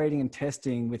reiterating and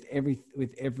testing with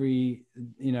every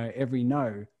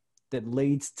no that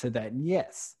leads to that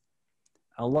yes.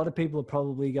 A lot of people are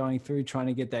probably going through trying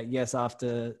to get that yes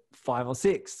after 5 or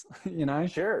 6,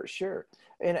 Sure.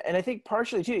 And I think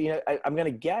partially too, I'm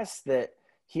going to guess that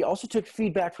he also took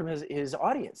feedback from his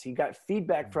audience. He got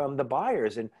feedback from the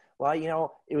buyers, and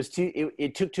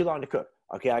it took too long to cook.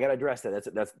 Okay, I got to address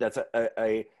that. That's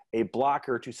a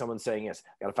blocker to someone saying yes.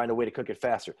 Got to find a way to cook it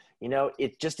faster.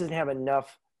 It just doesn't have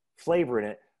enough flavor in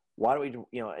it. Why don't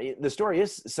we? The story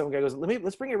is some guy goes,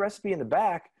 let's bring a recipe in the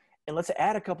back and let's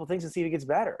add a couple things and see if it gets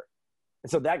better. And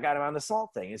so that got him on the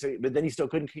salt thing. And so, but then he still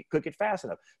couldn't cook it fast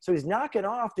enough. So he's knocking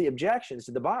off the objections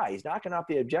to the buy. He's knocking off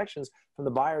the objections from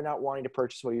the buyer not wanting to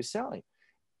purchase what he was selling,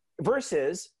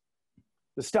 versus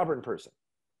the stubborn person.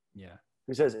 Yeah.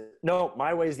 Who says, no,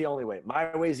 my way is the only way.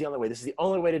 My way is the only way. This is the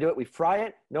only way to do it. We fry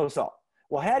it, no salt.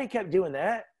 Well, had he kept doing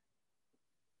that,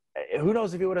 who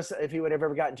knows if he would have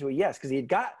ever gotten to a yes? Because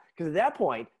at that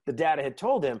point, the data had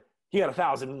told him he got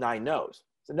 1,009 no's.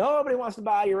 So nobody wants to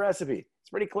buy your recipe.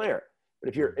 It's pretty clear. But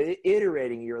if you're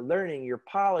iterating, you're learning, you're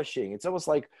polishing, it's almost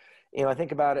like, I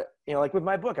think about it, like with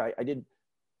my book, I did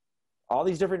all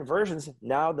these different versions.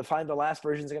 Now the last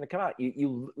version is going to come out.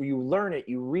 You learn it,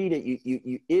 you read it,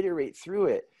 you iterate through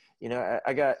it.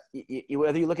 I got,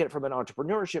 whether you look at it from an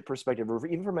entrepreneurship perspective or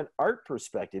even from an art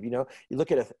perspective, you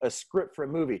look at a script for a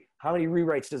movie, how many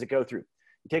rewrites does it go through?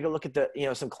 You take a look at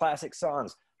some classic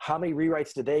songs, how many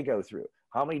rewrites did they go through?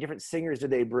 How many different singers did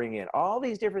they bring in? All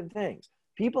these different things.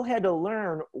 People had to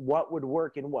learn what would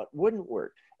work and what wouldn't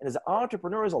work. And as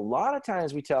entrepreneurs, a lot of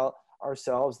times we tell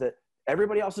ourselves that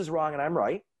everybody else is wrong and I'm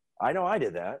right. I know I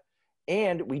did that.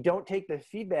 And we don't take the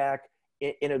feedback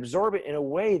and absorb it in a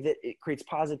way that it creates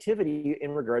positivity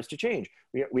in regards to change.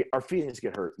 Our feelings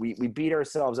get hurt. We beat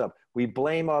ourselves up. We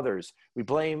blame others. We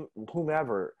blame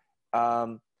whomever.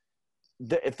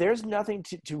 If there's nothing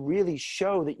to really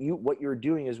show that what you're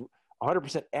doing is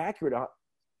 100% accurate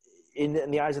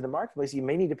in the eyes of the marketplace, you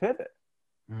may need to pivot.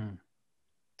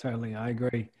 Totally. I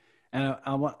agree. And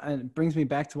it brings me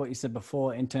back to what you said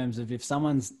before in terms of if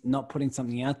someone's not putting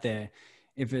something out there,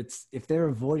 if they're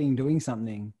avoiding doing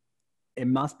something, it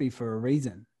must be for a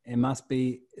reason. It must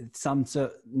be some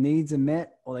sort of needs are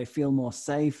met, or they feel more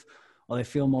safe, or they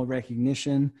feel more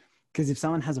recognition. Because if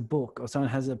someone has a book or someone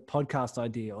has a podcast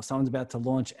idea or someone's about to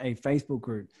launch a Facebook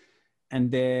group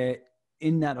and they're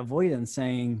in that avoidance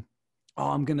saying, oh,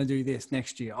 I'm going to do this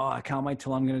next year. Oh, I can't wait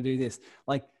till I'm going to do this.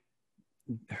 Like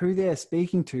who they're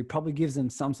speaking to probably gives them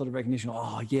some sort of recognition.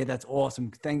 Oh yeah, that's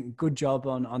awesome. Good job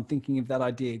on thinking of that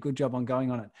idea. Good job on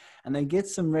going on it. And they get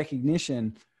some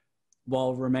recognition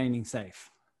while remaining safe,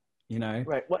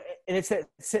 Right. Well, and it's that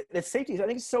safety. I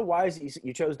think it's so wise that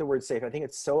you chose the word safe. I think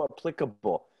it's so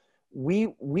applicable.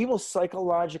 We will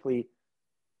psychologically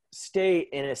stay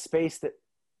in a space that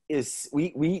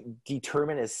we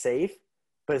determine as safe,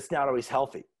 but it's not always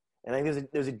healthy. And I think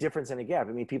there's a difference and a gap.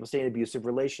 I mean, people stay in abusive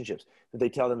relationships that they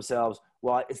tell themselves,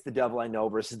 well, it's the devil I know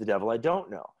versus the devil I don't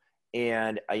know.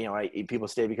 And people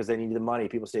stay because they need the money.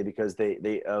 People stay because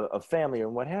they of family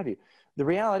and what have you. The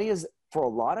reality is, for a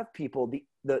lot of people,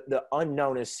 the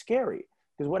unknown is scary,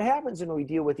 because what happens when we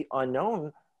deal with the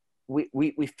unknown,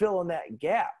 we fill in that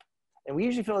gap, and we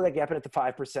usually fill that gap in at the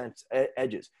 5%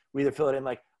 edges. We either fill it in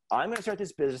like, I'm going to start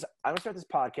this business, I'm going to start this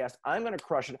podcast, I'm going to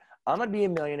crush it, I'm going to be a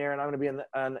millionaire, and I'm going to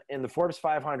be in the Forbes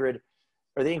 500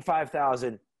 or the Inc.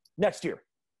 5000 next year.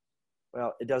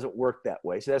 Well, it doesn't work that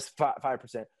way. So that's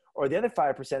 5%. Or the other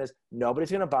 5% is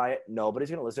nobody's going to buy it. Nobody's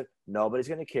going to listen. Nobody's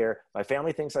going to care. My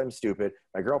family thinks I'm stupid.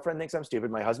 My girlfriend thinks I'm stupid.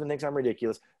 My husband thinks I'm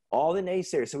ridiculous. All the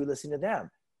naysayers. So we listen to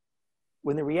them.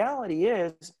 When the reality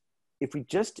is, if we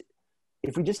just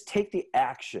take the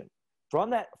action, from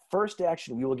that first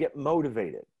action, we will get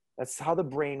motivated. That's how the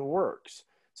brain works.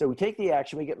 So we take the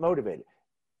action, we get motivated.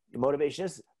 The motivation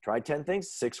is, try 10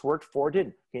 things, 6 worked, 4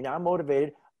 didn't. Okay, now I'm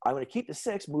motivated. I'm going to keep the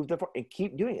 6, move the 4, and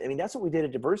keep doing it. I mean, that's what we did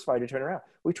at Diversify to turn around.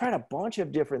 We tried a bunch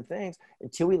of different things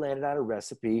until we landed on a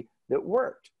recipe that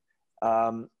worked.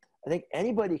 I think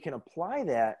anybody can apply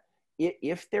that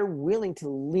if they're willing to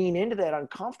lean into that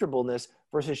uncomfortableness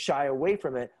versus shy away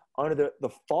from it under the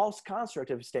false construct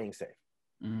of staying safe.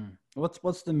 Mm.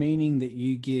 What's the meaning that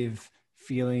you give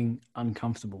feeling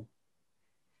uncomfortable?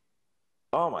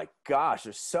 Oh my gosh,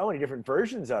 there's so many different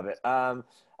versions of it.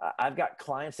 I've got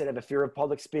clients that have a fear of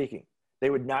public speaking.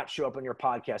 They would not show up on your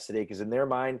podcast today because in their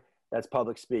mind, that's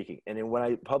public speaking. And then when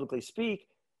I publicly speak,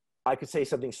 I could say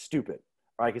something stupid,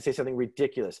 or I could say something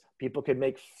ridiculous. People could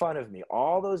make fun of me,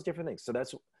 all those different things. So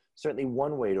that's certainly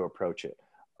one way to approach it.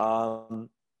 I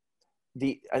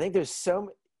think there's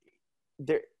so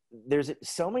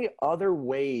many other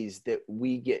ways that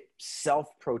we get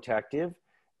self-protective,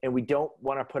 and we don't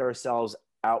want to put ourselves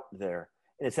out there.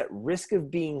 And it's that risk of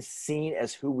being seen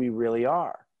as who we really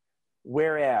are.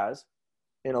 Whereas,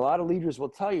 and a lot of leaders will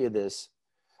tell you this,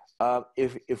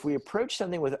 if we approach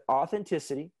something with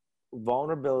authenticity,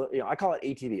 vulnerability, I call it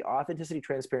ATV, authenticity,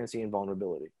 transparency, and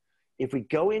vulnerability. If we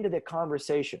go into the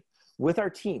conversation with our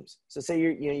teams, so say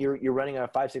you're running a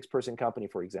 5-6 person company,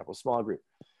 for example, small group,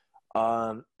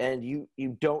 and you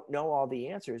don't know all the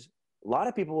answers, a lot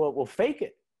of people will fake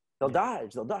it. They'll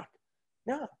dodge, they'll duck.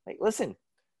 No, like, listen,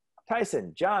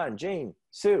 Tyson, John, Jane,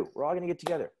 Sue, we're all going to get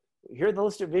together. Here are the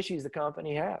list of issues the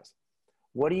company has.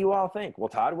 What do you all think? Well,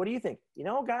 Todd, what do you think?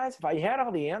 Guys, if I had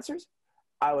all the answers,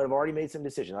 I would have already made some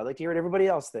decisions. I'd like to hear what everybody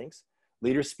else thinks.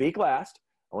 Leaders speak last.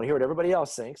 I want to hear what everybody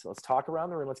else thinks. Let's talk around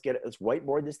the room. Let's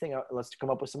whiteboard this thing out, and let's come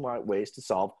up with some ways to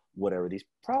solve whatever these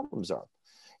problems are.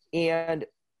 And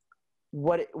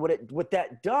what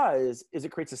that does is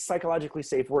it creates a psychologically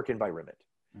safe work environment.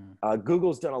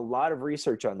 Google's done a lot of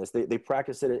research on this. They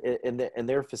practice it in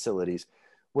their facilities.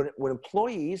 When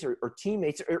employees or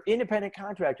teammates or independent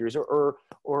contractors or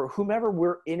whomever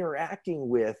we're interacting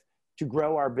with to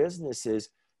grow our businesses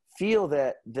feel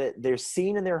that they're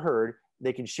seen and they're heard,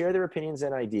 they can share their opinions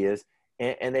and ideas,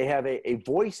 and they have a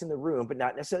voice in the room, but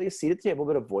not necessarily a seat at the table,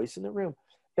 but a voice in the room,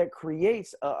 that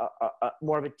creates a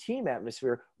more of a team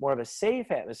atmosphere, more of a safe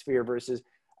atmosphere versus,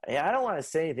 hey, I don't want to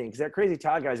say anything because that crazy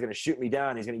Todd guy is going to shoot me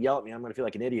down. He's going to yell at me. I'm going to feel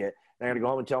like an idiot. And I'm going to go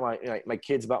home and tell my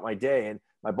kids about my day. And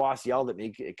my boss yelled at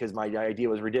me because my idea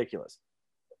was ridiculous.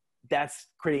 That's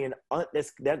creating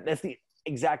that's the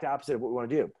exact opposite of what we want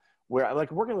to do. Where I'm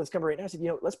like working with this company right now. I said,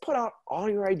 let's put out all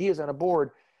your ideas on a board.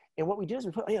 And what we did is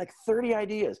we put like 30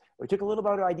 ideas. We took a little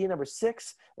bit of idea number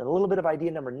 6 and a little bit of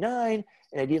idea number 9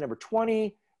 and idea number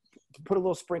 20, put a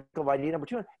little sprinkle of idea number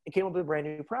 2, and came up with a brand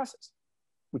new process.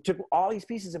 We took all these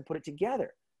pieces and put it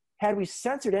together. Had we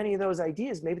censored any of those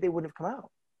ideas, maybe they wouldn't have come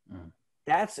out.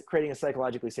 That's creating a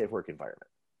psychologically safe work environment.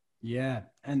 Yeah.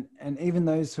 And even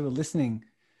those who are listening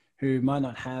who might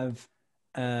not have,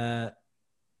 a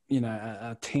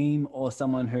team or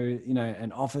someone who,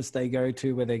 an office they go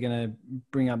to where they're going to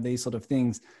bring up these sort of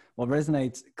things, what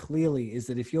resonates clearly is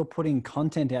that if you're putting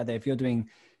content out there, if you're doing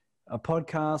a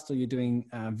podcast or you're doing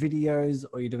videos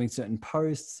or you're doing certain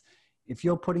posts, if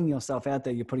you're putting yourself out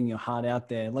there, you're putting your heart out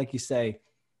there, like you say,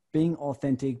 being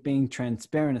authentic, being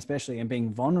transparent, especially, and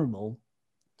being vulnerable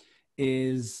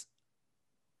is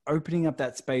opening up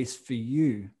that space for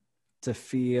you to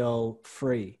feel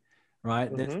free,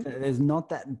 right? Mm-hmm. There's not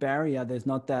that barrier. There's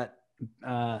not that,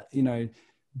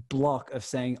 block of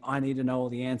saying, I need to know all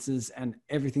the answers and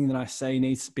everything that I say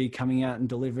needs to be coming out and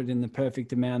delivered in the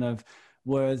perfect amount of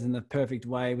words in the perfect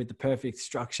way with the perfect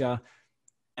structure.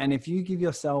 And if you give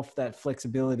yourself that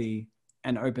flexibility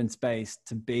and open space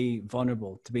to be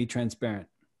vulnerable, to be transparent,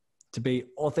 to be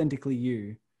authentically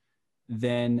you,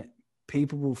 then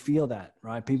people will feel that,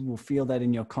 right? People will feel that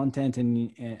in your content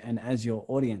and as your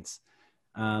audience.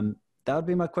 That would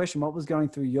be my question. What was going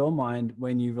through your mind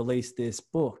when you released this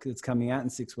book that's coming out in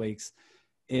 6 weeks?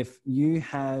 If you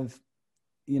have,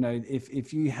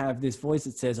 if you have this voice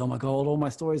that says, oh my God, all my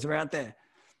stories are out there,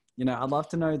 I'd love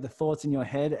to know the thoughts in your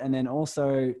head, and then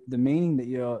also the meaning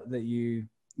that you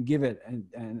give it,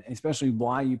 and especially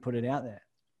why you put it out there.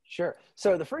 Sure.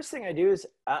 So the first thing I do is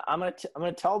I'm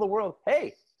gonna tell the world,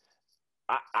 hey,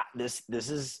 this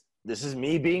is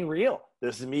me being real.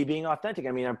 This is me being authentic.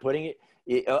 I mean, I'm putting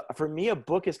it for me. A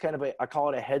book is kind of I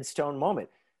call it a headstone moment.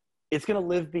 It's going to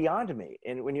live beyond me.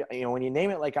 And when you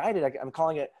name it like I did, I'm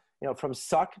calling it, from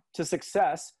suck to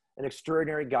success, an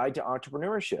extraordinary guide to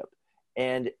entrepreneurship.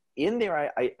 And in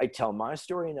there, I tell my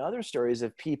story and other stories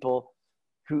of people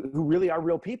who really are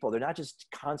real people. They're not just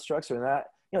constructs. They're not,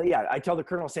 I tell the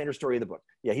Colonel Sanders story of the book.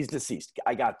 Yeah, he's deceased.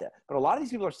 I got that. But a lot of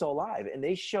these people are still alive, and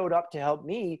they showed up to help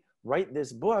me write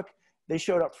this book. They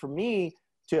showed up for me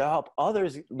to help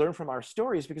others learn from our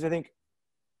stories, because I think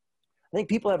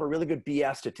people have a really good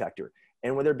BS detector.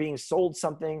 And when they're being sold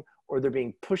something, or they're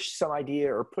being pushed some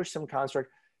idea or pushed some construct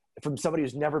from somebody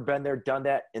who's never been there, done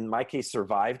that, in my case,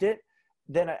 survived it,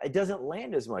 then it doesn't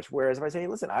land as much. Whereas if I say, hey,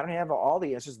 listen, I don't have all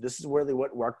the answers. This is where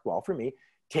what worked well for me.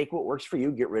 Take what works for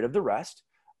you, get rid of the rest.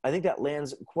 I think that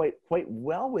lands quite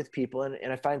well with people. And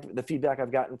I find the feedback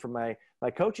I've gotten from my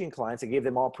coaching clients, I gave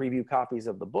them all preview copies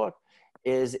of the book,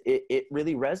 is it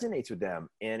really resonates with them,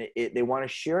 and they want to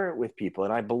share it with people.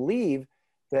 And I believe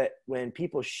that when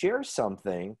people share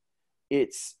something,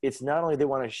 it's not only they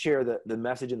want to share the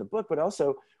message in the book, but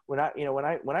also when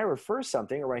I refer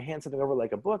something, or I hand something over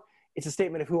like a book, it's a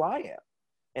statement of who I am.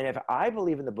 And if I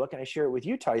believe in the book and I share it with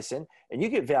you, Tyson, and you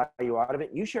get value out of it,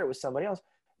 and you share it with somebody else,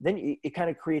 then it kind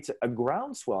of creates a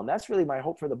groundswell. And that's really my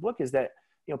hope for the book, is that,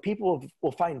 people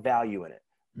will find value in it.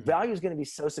 Mm-hmm. Value is going to be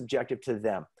so subjective to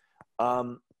them.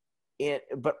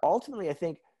 But ultimately, I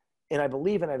think, and I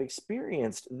believe, and I've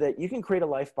experienced, that you can create a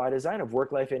life by design of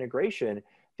work-life integration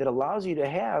that allows you to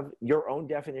have your own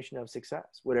definition of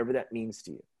success, whatever that means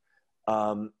to you.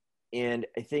 And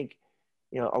I think,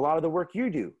 a lot of the work you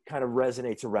do kind of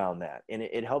resonates around that, and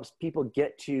it helps people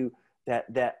get to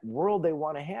that world they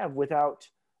want to have without,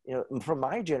 from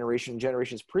my generation,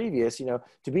 generations previous,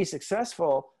 to be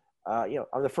successful.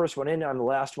 I'm the first one in, I'm the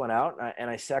last one out, and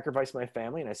I sacrifice my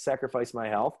family, and I sacrifice my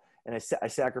health, and I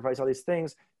sacrifice all these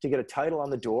things to get a title on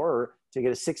the door, or to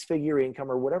get a 6-figure income,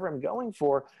 or whatever I'm going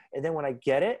for. And then when I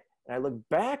get it, and I look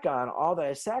back on all that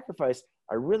I sacrificed,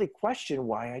 I really question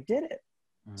why I did it.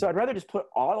 Mm-hmm. So I'd rather just put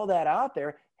all of that out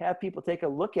there, have people take a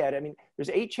look at it. I mean,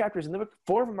 there's 8 chapters in the book.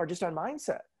 4 of them are just on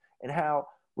mindset, and how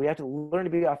we have to learn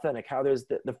to be authentic, how there's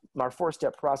our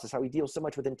 4-step process, how we deal so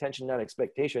much with intention, not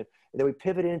expectation. And then we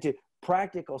pivot into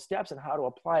practical steps and how to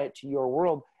apply it to your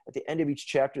world. At the end of each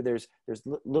chapter, there's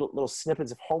little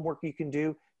snippets of homework you can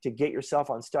do to get yourself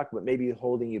unstuck, but maybe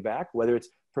holding you back, whether it's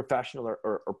professional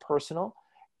or personal.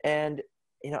 And,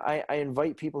 I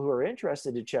invite people who are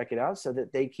interested to check it out, so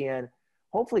that they can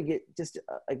hopefully get just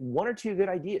like 1 or 2 good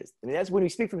ideas. I mean, that's when we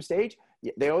speak from stage,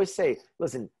 they always say,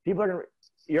 listen, people are going to,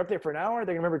 you're up there for an hour,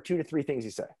 they're going to remember 2 to 3 things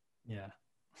you say. Yeah.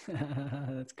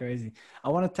 That's crazy. I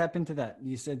want to tap into that.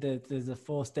 You said that there's a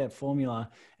 4-step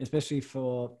formula, especially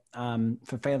for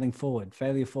failure forward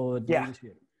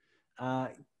leadership.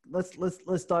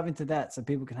 Let's dive into that, so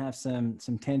people can have some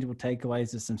tangible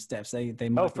takeaways or some steps they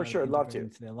might. Oh, for sure. I'd love to.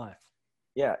 Into their life.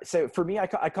 Yeah. So for me, I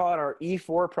call it our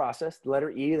E4 process, the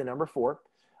letter E, the number 4.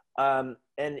 And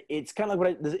it's kind of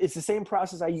like it's the same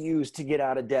process I use to get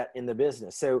out of debt in the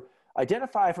business. So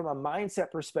identify from a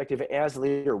mindset perspective as a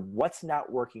leader, what's not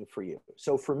working for you.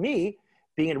 So for me,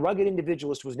 being a rugged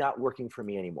individualist was not working for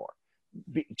me anymore.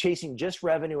 Chasing just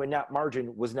revenue and not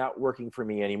margin was not working for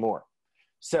me anymore.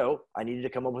 So I needed to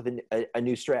come up with a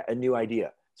new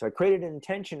idea. So I created an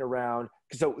intention around,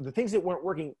 so the things that weren't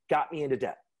working got me into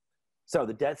debt. So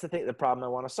the debt's the problem I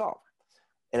want to solve.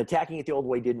 And attacking it the old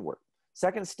way didn't work.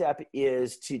 Second step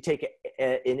is to take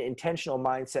an intentional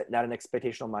mindset, not an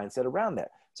expectational mindset around that.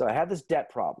 So I have this debt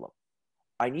problem.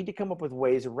 I need to come up with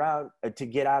ways around to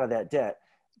get out of that debt,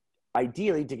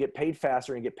 ideally to get paid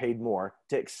faster and get paid more,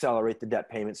 to accelerate the debt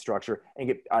payment structure and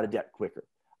get out of debt quicker.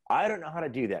 I don't know how to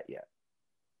do that yet,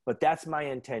 but that's my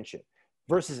intention.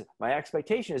 Versus my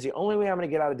expectation is the only way I'm going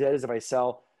to get out of debt is if I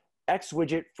sell X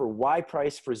widget for Y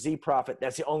price for Z profit.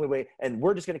 That's the only way. And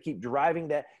we're just going to keep driving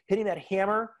that, hitting that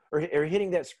hammer or hitting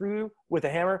that screw with a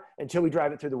hammer until we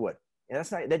drive it through the wood. And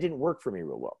that didn't work for me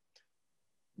real well.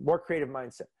 More creative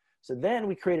mindset. So then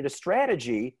we created a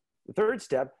strategy, the third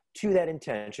step, to that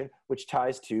intention, which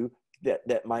ties to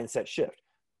that mindset shift.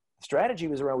 The strategy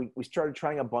was around, we started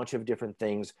trying a bunch of different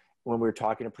things when we were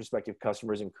talking to prospective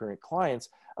customers and current clients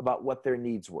about what their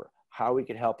needs were. how we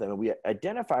could help them. And we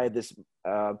identified this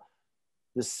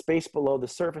space below the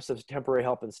surface of temporary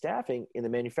help and staffing in the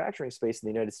manufacturing space in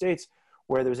the United States,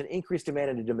 where there was an increased demand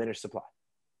and a diminished supply.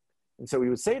 And so we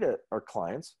would say to our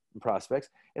clients and prospects,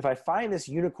 if I find this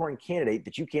unicorn candidate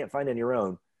that you can't find on your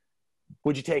own,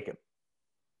 would you take him?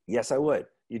 Yes, I would.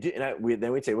 You do, and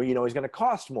then we'd say, well, you know, he's going to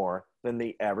cost more than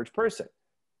the average person.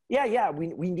 Yeah, we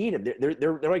need him.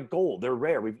 They're like gold. They're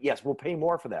rare. Yes, we'll pay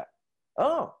more for that.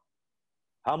 Oh,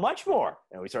 how much more?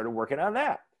 And we started working on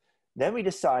that. Then we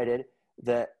decided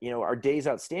that, you know, our days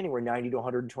outstanding were 90 to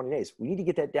 120 days. We need to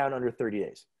get that down under 30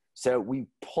 days. So we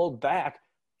pulled back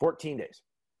 14 days.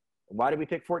 Why did we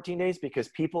pick 14 days? Because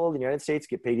people in the United States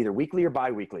get paid either weekly or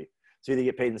biweekly. So either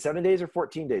get paid in 7 days or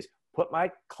 14 days. Put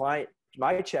my client,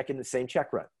 my check in the same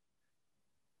check run.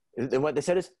 And what they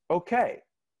said is, okay,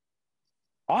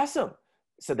 awesome.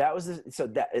 So that was, and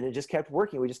it just kept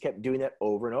working. We just kept doing that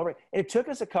over and over. And it took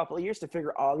us a couple of years to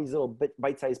figure all these little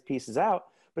bite-sized pieces out.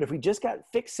 But if we just got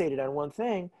fixated on one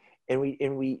thing and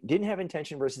we didn't have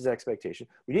intention versus expectation,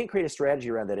 we didn't create a strategy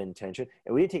around that intention,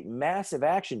 and we didn't take massive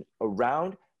action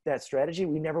around that strategy,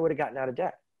 we never would have gotten out of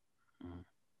debt.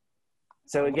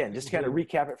 So again, just to kind of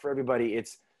recap it for everybody,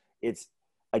 it's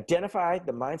identify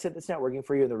the mindset that's not working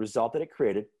for you and the result that it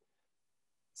created.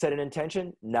 Set an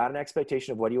intention, not an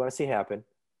expectation of what do you want to see happen.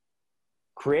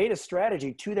 Create a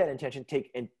strategy to that intention,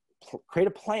 create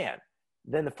a plan.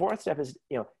 Then the fourth step is,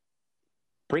 you know,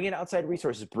 bring in outside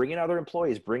resources, bring in other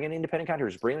employees, bring in independent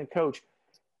contractors, bring in a coach,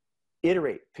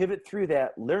 iterate, pivot through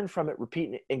that, learn from it,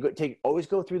 repeat it, and always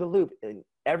go through the loop. And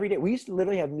every day, we used to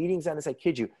literally have meetings on this, I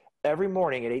kid you, every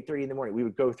morning at 8:30 in the morning, we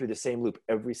would go through the same loop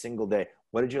every single day.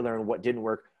 What did you learn? What didn't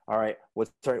work? All right,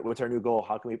 what's our new goal?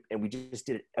 How can we, and we just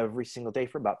did it every single day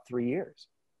for about 3 years.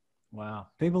 Wow.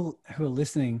 People who are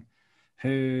listening,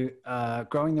 who are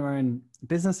growing their own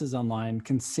businesses online,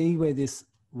 can see where this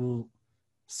will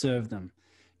serve them.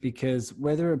 Because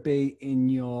whether it be in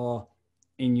your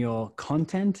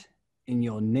content, in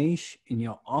your niche, in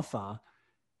your offer,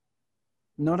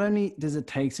 not only does it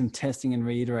take some testing and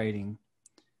reiterating,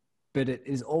 but it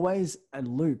is always a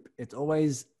loop. It's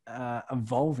always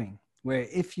evolving, where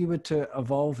if you were to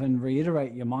evolve and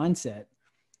reiterate your mindset,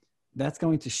 that's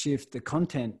going to shift the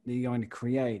content that you're going to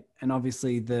create. And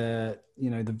obviously the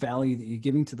value that you're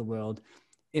giving to the world.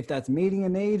 If that's meeting a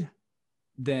need,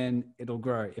 then it'll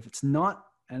grow. If it's not,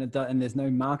 and there's no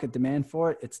market demand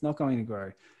for it, it's not going to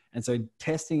grow. And so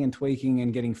testing and tweaking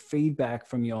and getting feedback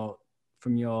from your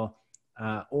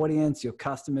audience, your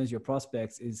customers, your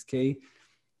prospects is key.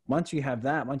 Once you have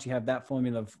that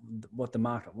formula of what the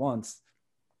market wants,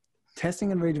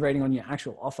 testing and reiterating on your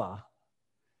actual offer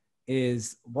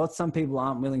is what some people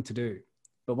aren't willing to do.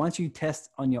 But once you test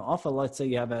on your offer, let's say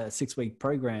you have a 6-week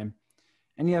program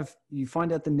and you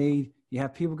find out the need, you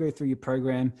have people go through your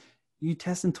program, you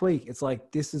test and tweak. It's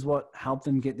like, this is what helped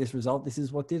them get this result. This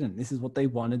is what didn't. This is what they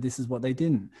wanted. This is what they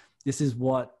didn't. This is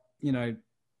what,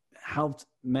 helped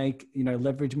make,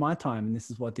 leverage my time. And this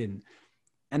is what didn't.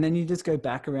 And then you just go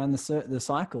back around the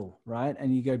cycle, right?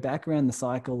 And you go back around the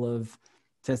cycle of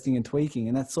testing and tweaking.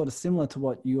 And that's sort of similar to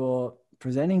what you're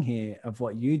presenting here of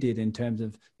what you did in terms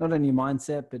of not only your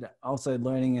mindset, but also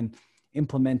learning and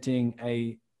implementing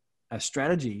a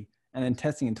strategy and then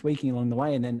testing and tweaking along the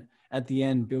way. And then at the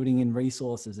end, building in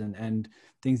resources and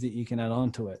things that you can add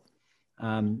on to it.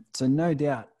 So no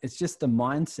doubt, it's just the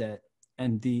mindset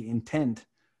and the intent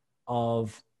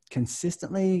of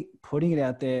consistently putting it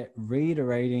out there,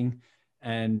 reiterating,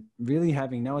 and really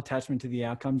having no attachment to the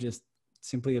outcome, just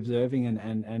simply observing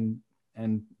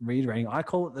and reiterating. I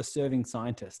call it the serving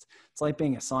scientist. It's like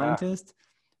being a scientist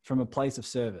from a place of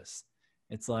service.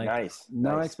 It's like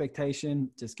no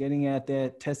expectation, just getting out there,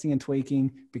 testing and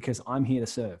tweaking because I'm here to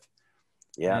serve.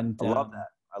 Yeah, and, I love that.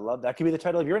 I love that. Could be the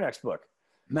title of your next book.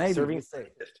 Maybe. Serving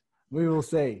scientist. We will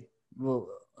see.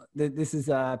 This is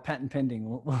patent pending.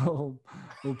 We'll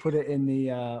put it in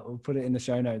the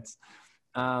show notes.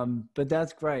 But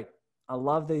that's great. I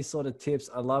love these sort of tips.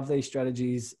 I love these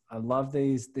strategies. I love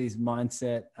these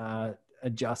mindset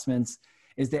adjustments.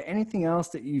 Is there anything else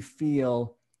that you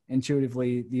feel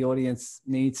intuitively the audience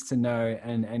needs to know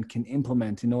and can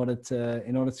implement in order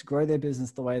to grow their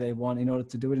business the way they want, in order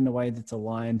to do it in a way that's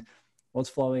aligned? What's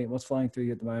flowing through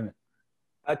you at the moment?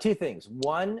 Two things.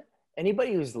 One,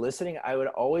 anybody who's listening, I would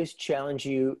always challenge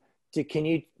you to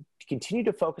continue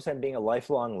to focus on being a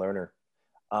lifelong learner.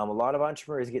 A lot of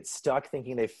entrepreneurs get stuck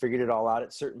thinking they've figured it all out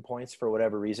at certain points for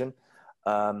whatever reason.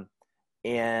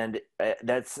 And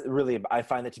that's really, I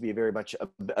find that to be very much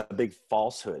a big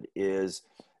falsehood, is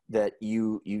that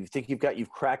you think you've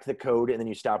cracked the code and then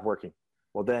you stop working.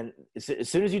 Well, then as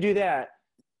soon as you do that,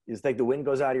 It's like the wind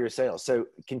goes out of your sails. So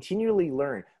continually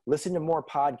learn, listen to more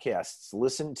podcasts,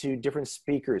 listen to different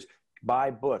speakers,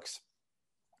 buy books,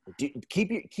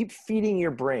 keep feeding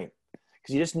your brain,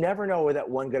 because you just never know where that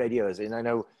one good idea is. And I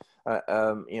know,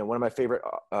 one of my favorite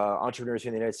entrepreneurs here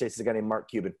in the United States is a guy named Mark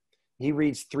Cuban. He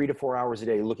reads 3 to 4 hours a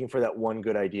day looking for that one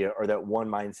good idea or that one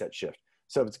mindset shift.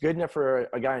 So if it's good enough for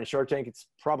a guy in Shark Tank, it's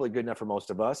probably good enough for most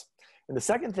of us. And the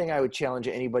second thing I would challenge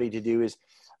anybody to do is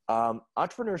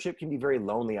entrepreneurship can be very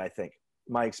lonely, I think,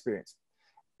 my experience.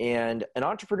 And an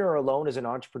entrepreneur alone is an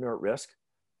entrepreneur at risk.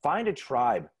 Find a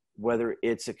tribe, whether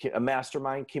it's a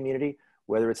mastermind community,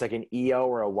 whether it's like an EO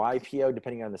or a YPO,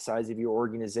 depending on the size of your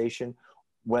organization,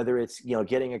 whether it's,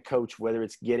 getting a coach, whether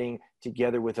it's getting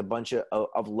together with a bunch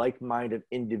of like-minded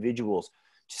individuals,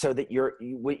 so that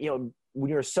when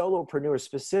you're a solopreneur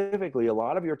specifically, a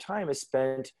lot of your time is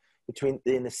spent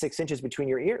in the 6 inches between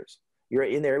your ears. You're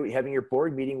in there having your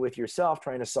board meeting with yourself,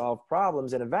 trying to solve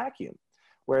problems in a vacuum.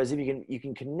 Whereas if you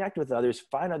can connect with others,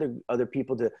 find other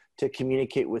people to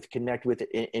communicate with, connect with,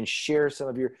 and share some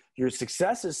of your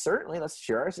successes. Certainly, let's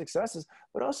share our successes,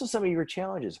 but also some of your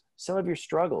challenges, some of your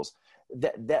struggles.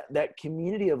 That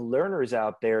community of learners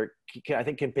out there, I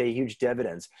think, can pay huge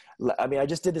dividends. I mean, I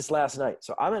just did this last night.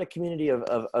 So I'm in a community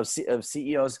of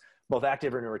CEOs, both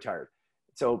active and retired.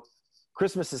 So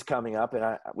Christmas is coming up,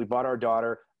 and we bought our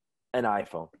daughter an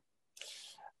iPhone.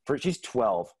 She's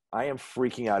 12. I am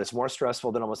freaking out. It's more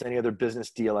stressful than almost any other business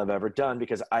deal I've ever done,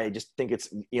 because I just think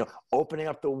it's, opening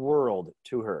up the world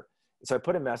to her. So I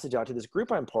put a message out to this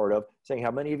group I'm part of saying,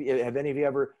 have any of you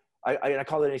ever, I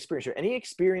call it an experience share. Any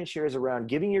experience shares around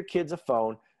giving your kids a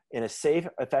phone in a safe,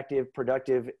 effective,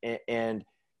 productive, and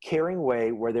caring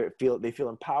way where they feel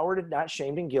empowered and not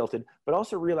shamed and guilted, but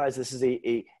also realize this is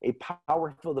a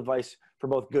powerful device for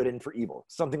both good and for evil,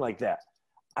 something like that.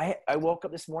 I woke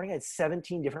up this morning, I had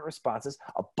 17 different responses,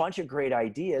 a bunch of great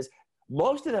ideas.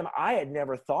 Most of them I had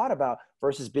never thought about,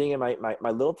 versus being in my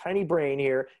little tiny brain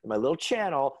here, in my little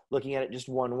channel, looking at it just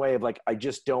one way of like, I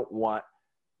just don't want,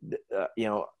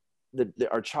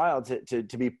 our child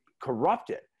to be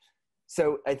corrupted.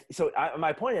 So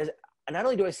my point is, not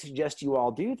only do I suggest you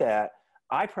all do that,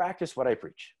 I practice what I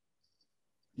preach.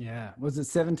 Yeah. Was it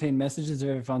 17 messages of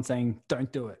everyone saying,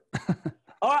 don't do it?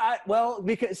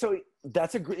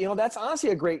 That's honestly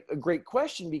a great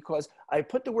question, because I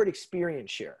put the word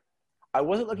experience share. I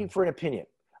wasn't looking for an opinion.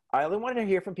 I only wanted to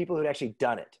hear from people who'd actually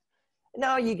done it.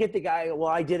 Now you get the guy, well,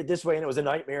 I did it this way and it was a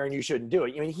nightmare and you shouldn't do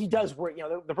it. He does work,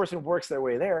 the person works their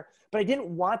way there, but I didn't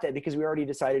want that because we already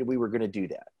decided we were going to do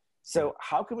that. So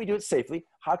how can we do it safely?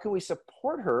 How can we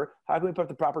support her? How can we put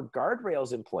the proper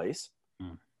guardrails in place?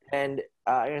 And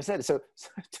like I said, so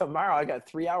tomorrow I got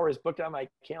 3 hours booked on my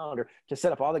calendar to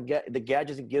set up all the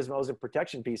gadgets and gizmos and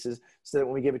protection pieces, so that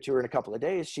when we give it to her in a couple of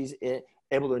days, she's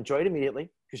able to enjoy it immediately,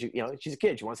 because she's a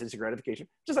kid. She wants instant gratification,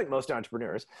 just like most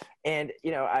entrepreneurs. And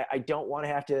I don't want to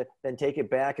have to then take it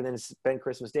back and then spend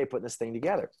Christmas Day putting this thing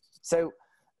together. So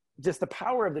just the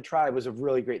power of the tribe was a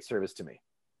really great service to me.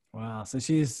 Wow. So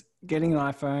she's getting an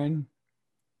iPhone.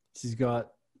 She's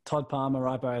got Todd Palmer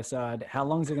right by her side. How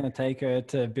long is it going to take her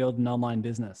to build an online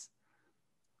business?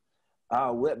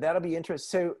 That'll be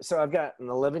interesting. So I've got an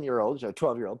 11-year-old, a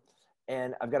 12-year-old,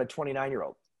 and I've got a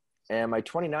 29-year-old. And my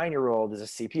 29-year-old is a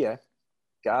CPA.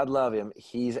 God love him.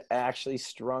 He's actually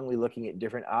strongly looking at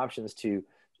different options to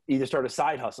either start a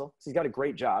side hustle. So he's got a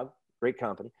great job, great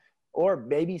company, or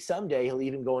maybe someday he'll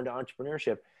even go into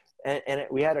entrepreneurship. And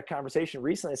we had a conversation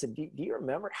recently. I said, do you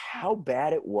remember how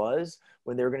bad it was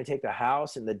when they were going to take the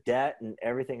house and the debt and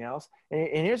everything else? And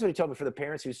here's what he told me, for the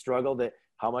parents who struggle, that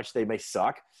how much they may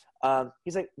suck.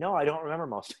 He's like, no, I don't remember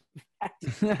most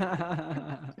of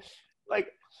that.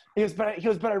 He goes,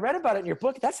 but I read about it in your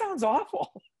book. That sounds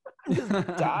awful. I'm just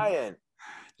dying.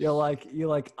 You're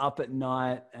like up at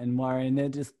night and worrying. They're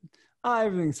just,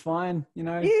 everything's fine. You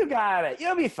got it.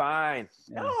 You'll be fine.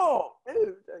 Yeah. No,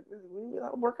 dude,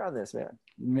 I'll work on this, man.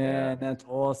 Man, that's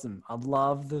awesome. I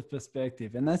love the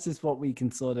perspective. And that's just what we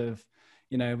can sort of,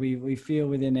 we feel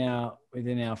within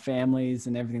our families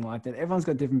and everything like that. Everyone's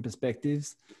got different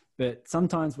perspectives, but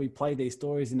sometimes we play these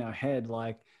stories in our head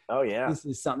like, oh yeah, this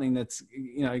is something that's,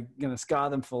 going to scar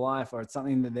them for life, or it's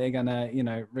something that they're going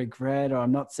to, regret, or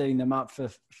I'm not setting them up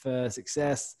for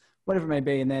success, whatever it may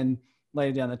be. And then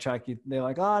later down the track, they're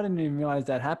like, oh, I didn't even realize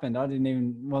that happened.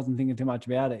 Wasn't thinking too much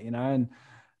about it, and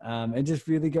it just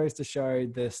really goes to show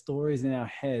the stories in our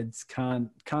heads can't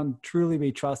truly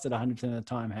be trusted 100% of the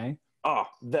time. Hey? Oh,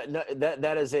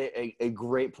 that is a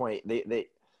great point.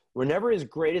 We're never as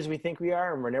great as we think we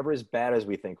are, and we're never as bad as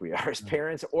we think we are, as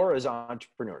parents or as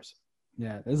entrepreneurs.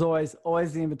 Yeah, there's always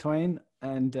the in between,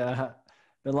 and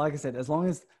But like I said, as long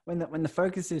as when the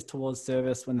focus is towards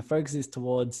service, when the focus is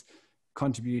towards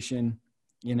contribution,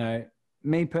 you know,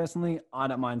 me personally, I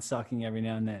don't mind sucking every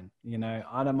now and then. You know,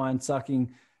 I don't mind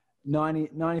sucking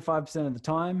 95% of the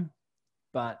time.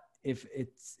 But if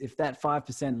that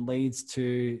 5% leads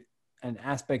to an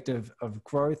aspect of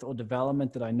growth or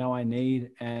development that I know I need,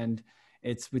 and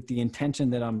it's with the intention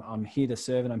that I'm here to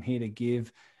serve and I'm here to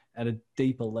give at a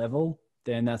deeper level,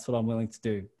 then that's what I'm willing to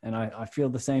do. And I feel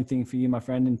the same thing for you, my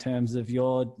friend, in terms of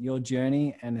your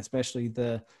journey, and especially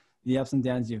the ups and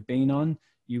downs you've been on.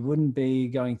 You wouldn't be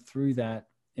going through that,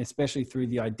 especially through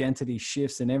the identity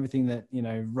shifts and everything that, you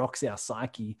know, rocks our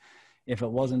psyche, if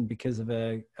it wasn't because of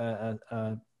a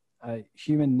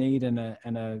human need and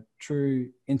a true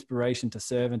inspiration to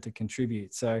serve and to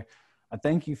contribute. So I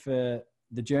thank you for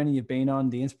the journey you've been on,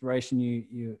 the inspiration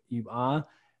you are,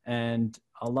 and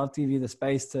I'd love to give you the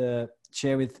space to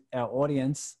share with our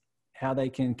audience how they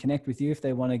can connect with you if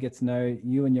they want to get to know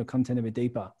you and your content a bit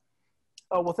deeper.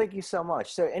 Oh, well, thank you so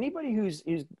much. So anybody who's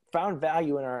found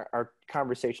value in our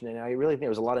conversation, and I really think there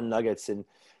was a lot of nuggets, and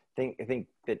I think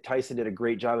that Tyson did a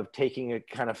great job of taking it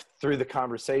kind of through the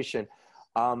conversation.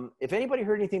 If anybody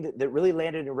heard anything that really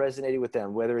landed and resonated with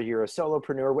them, whether you're a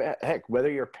solopreneur, heck,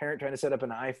 whether you're a parent trying to set up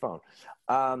an iPhone,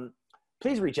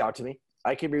 please reach out to me.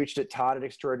 I can be reached at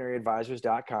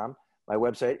todd@extraordinaryadvisors.com. My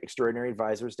website,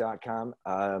 extraordinaryadvisors.com.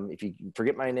 If you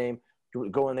forget my name,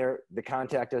 go in there, the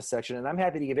contact us section, and I'm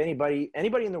happy to give anybody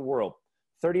in the world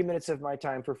 30 minutes of my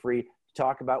time for free to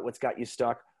talk about what's got you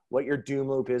stuck, what your doom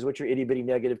loop is, what your itty bitty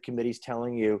negative committee's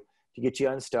telling you to get you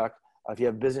unstuck. If you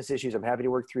have business issues, I'm happy to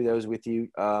work through those with you.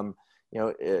 I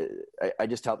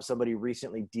just helped somebody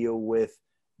recently deal with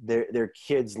their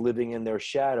kids living in their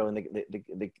shadow, and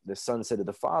the son said to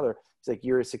the father, "It's like,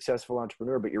 you're a successful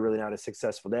entrepreneur, but you're really not a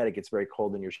successful dad. It gets very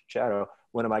cold in your shadow.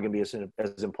 When am I going to be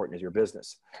as important as your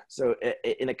business?" So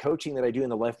in the coaching that I do, in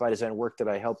the Life by Design work that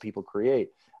I help people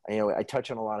create, I touch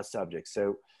on a lot of subjects.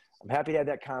 So I'm happy to have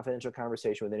that confidential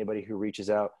conversation with anybody who reaches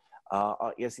out.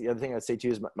 I guess the other thing I'd say too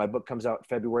is my book comes out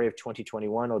February of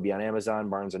 2021. It'll be on Amazon,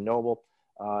 Barnes & Noble.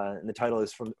 And the title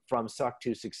is From Suck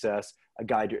to Success, A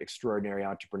Guide to Extraordinary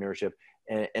Entrepreneurship.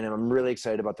 And I'm really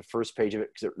excited about the first page of it,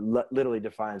 because it literally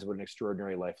defines what an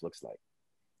extraordinary life looks like.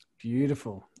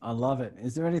 Beautiful. I love it.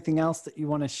 Is there anything else that you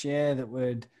want to share that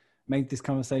would make this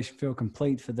conversation feel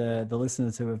complete for the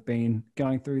listeners who have been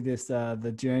going through this,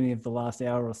 the journey of the last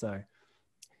hour or so?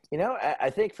 I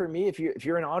think for me, if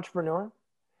you're an entrepreneur,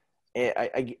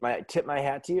 I tip my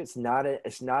hat to you. It's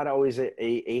not always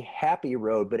a happy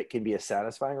road, but it can be a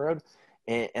satisfying road.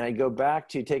 And I go back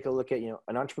to take a look at,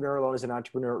 an entrepreneur alone is an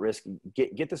entrepreneur at risk.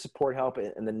 Get the support, help,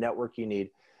 and the network you need.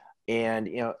 And,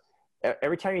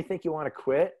 every time you think you want to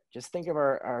quit, just think of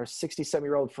our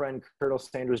 67-year-old friend, Colonel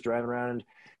Sanders, driving around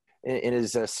in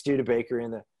his Studebaker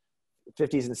in the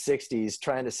 50s and 60s,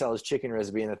 trying to sell his chicken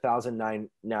recipe in the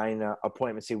 1,009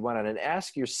 appointments he went on. And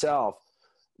ask yourself,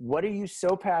 what are you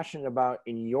so passionate about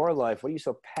in your life? What are you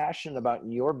so passionate about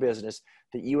in your business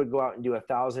that you would go out and do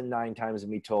 1,009 times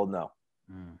and be told no?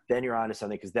 Then you're onto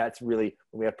something, because that's really,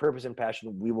 when we have purpose and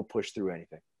passion, we will push through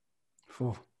anything.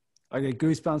 I get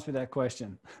goosebumps with that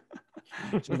question.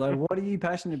 So like, what are you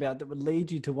passionate about that would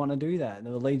lead you to want to do that?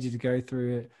 That would lead you to go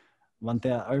through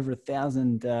over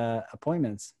 1,000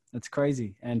 appointments. That's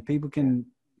crazy. And people can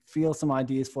feel some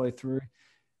ideas flow through.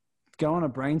 Go on a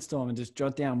brainstorm and just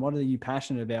jot down, what are you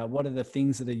passionate about? What are the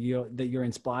things that you're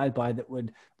inspired by that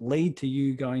would lead to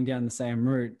you going down the same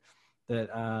route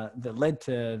that led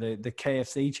to the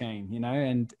KFC chain,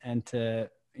 and to,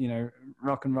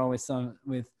 rock and roll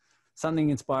with something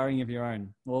inspiring of your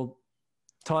own. Well,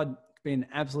 Todd, it's been an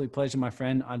absolute pleasure, my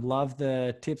friend. I love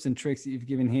the tips and tricks that you've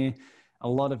given here. A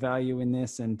lot of value in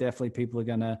this, and definitely people are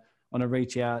going to want to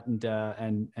reach out and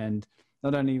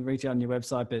not only reach out on your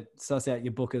website, but suss out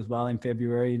your book as well in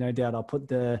February. No doubt I'll put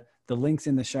the links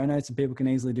in the show notes so people can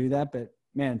easily do that. But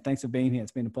man, thanks for being here.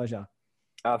 It's been a pleasure.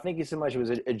 Thank you so much. It was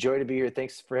a joy to be here.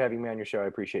 Thanks for having me on your show. I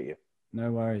appreciate you.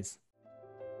 No worries.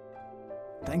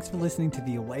 Thanks for listening to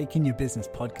the Awaken Your Business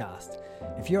podcast.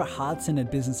 If you're a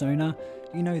heart-centered business owner,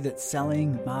 you know that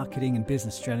selling, marketing, and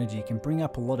business strategy can bring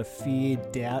up a lot of fear,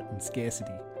 doubt, and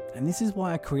scarcity. And this is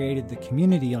why I created the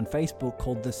community on Facebook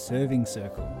called the Serving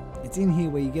Circle. It's in here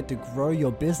where you get to grow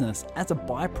your business as a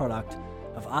byproduct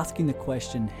of asking the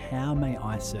question, how may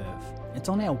I serve? It's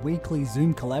on our weekly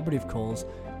Zoom collaborative calls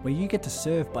where you get to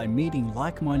serve by meeting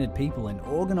like-minded people and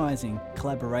organizing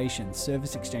collaborations,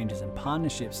 service exchanges, and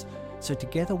partnerships, so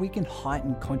together we can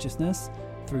heighten consciousness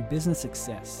through business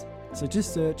success. So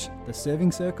just search the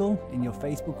Serving Circle in your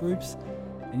Facebook groups,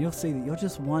 and you'll see that you're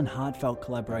just one heartfelt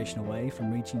collaboration away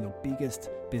from reaching your biggest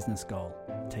business goal.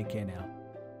 Take care now.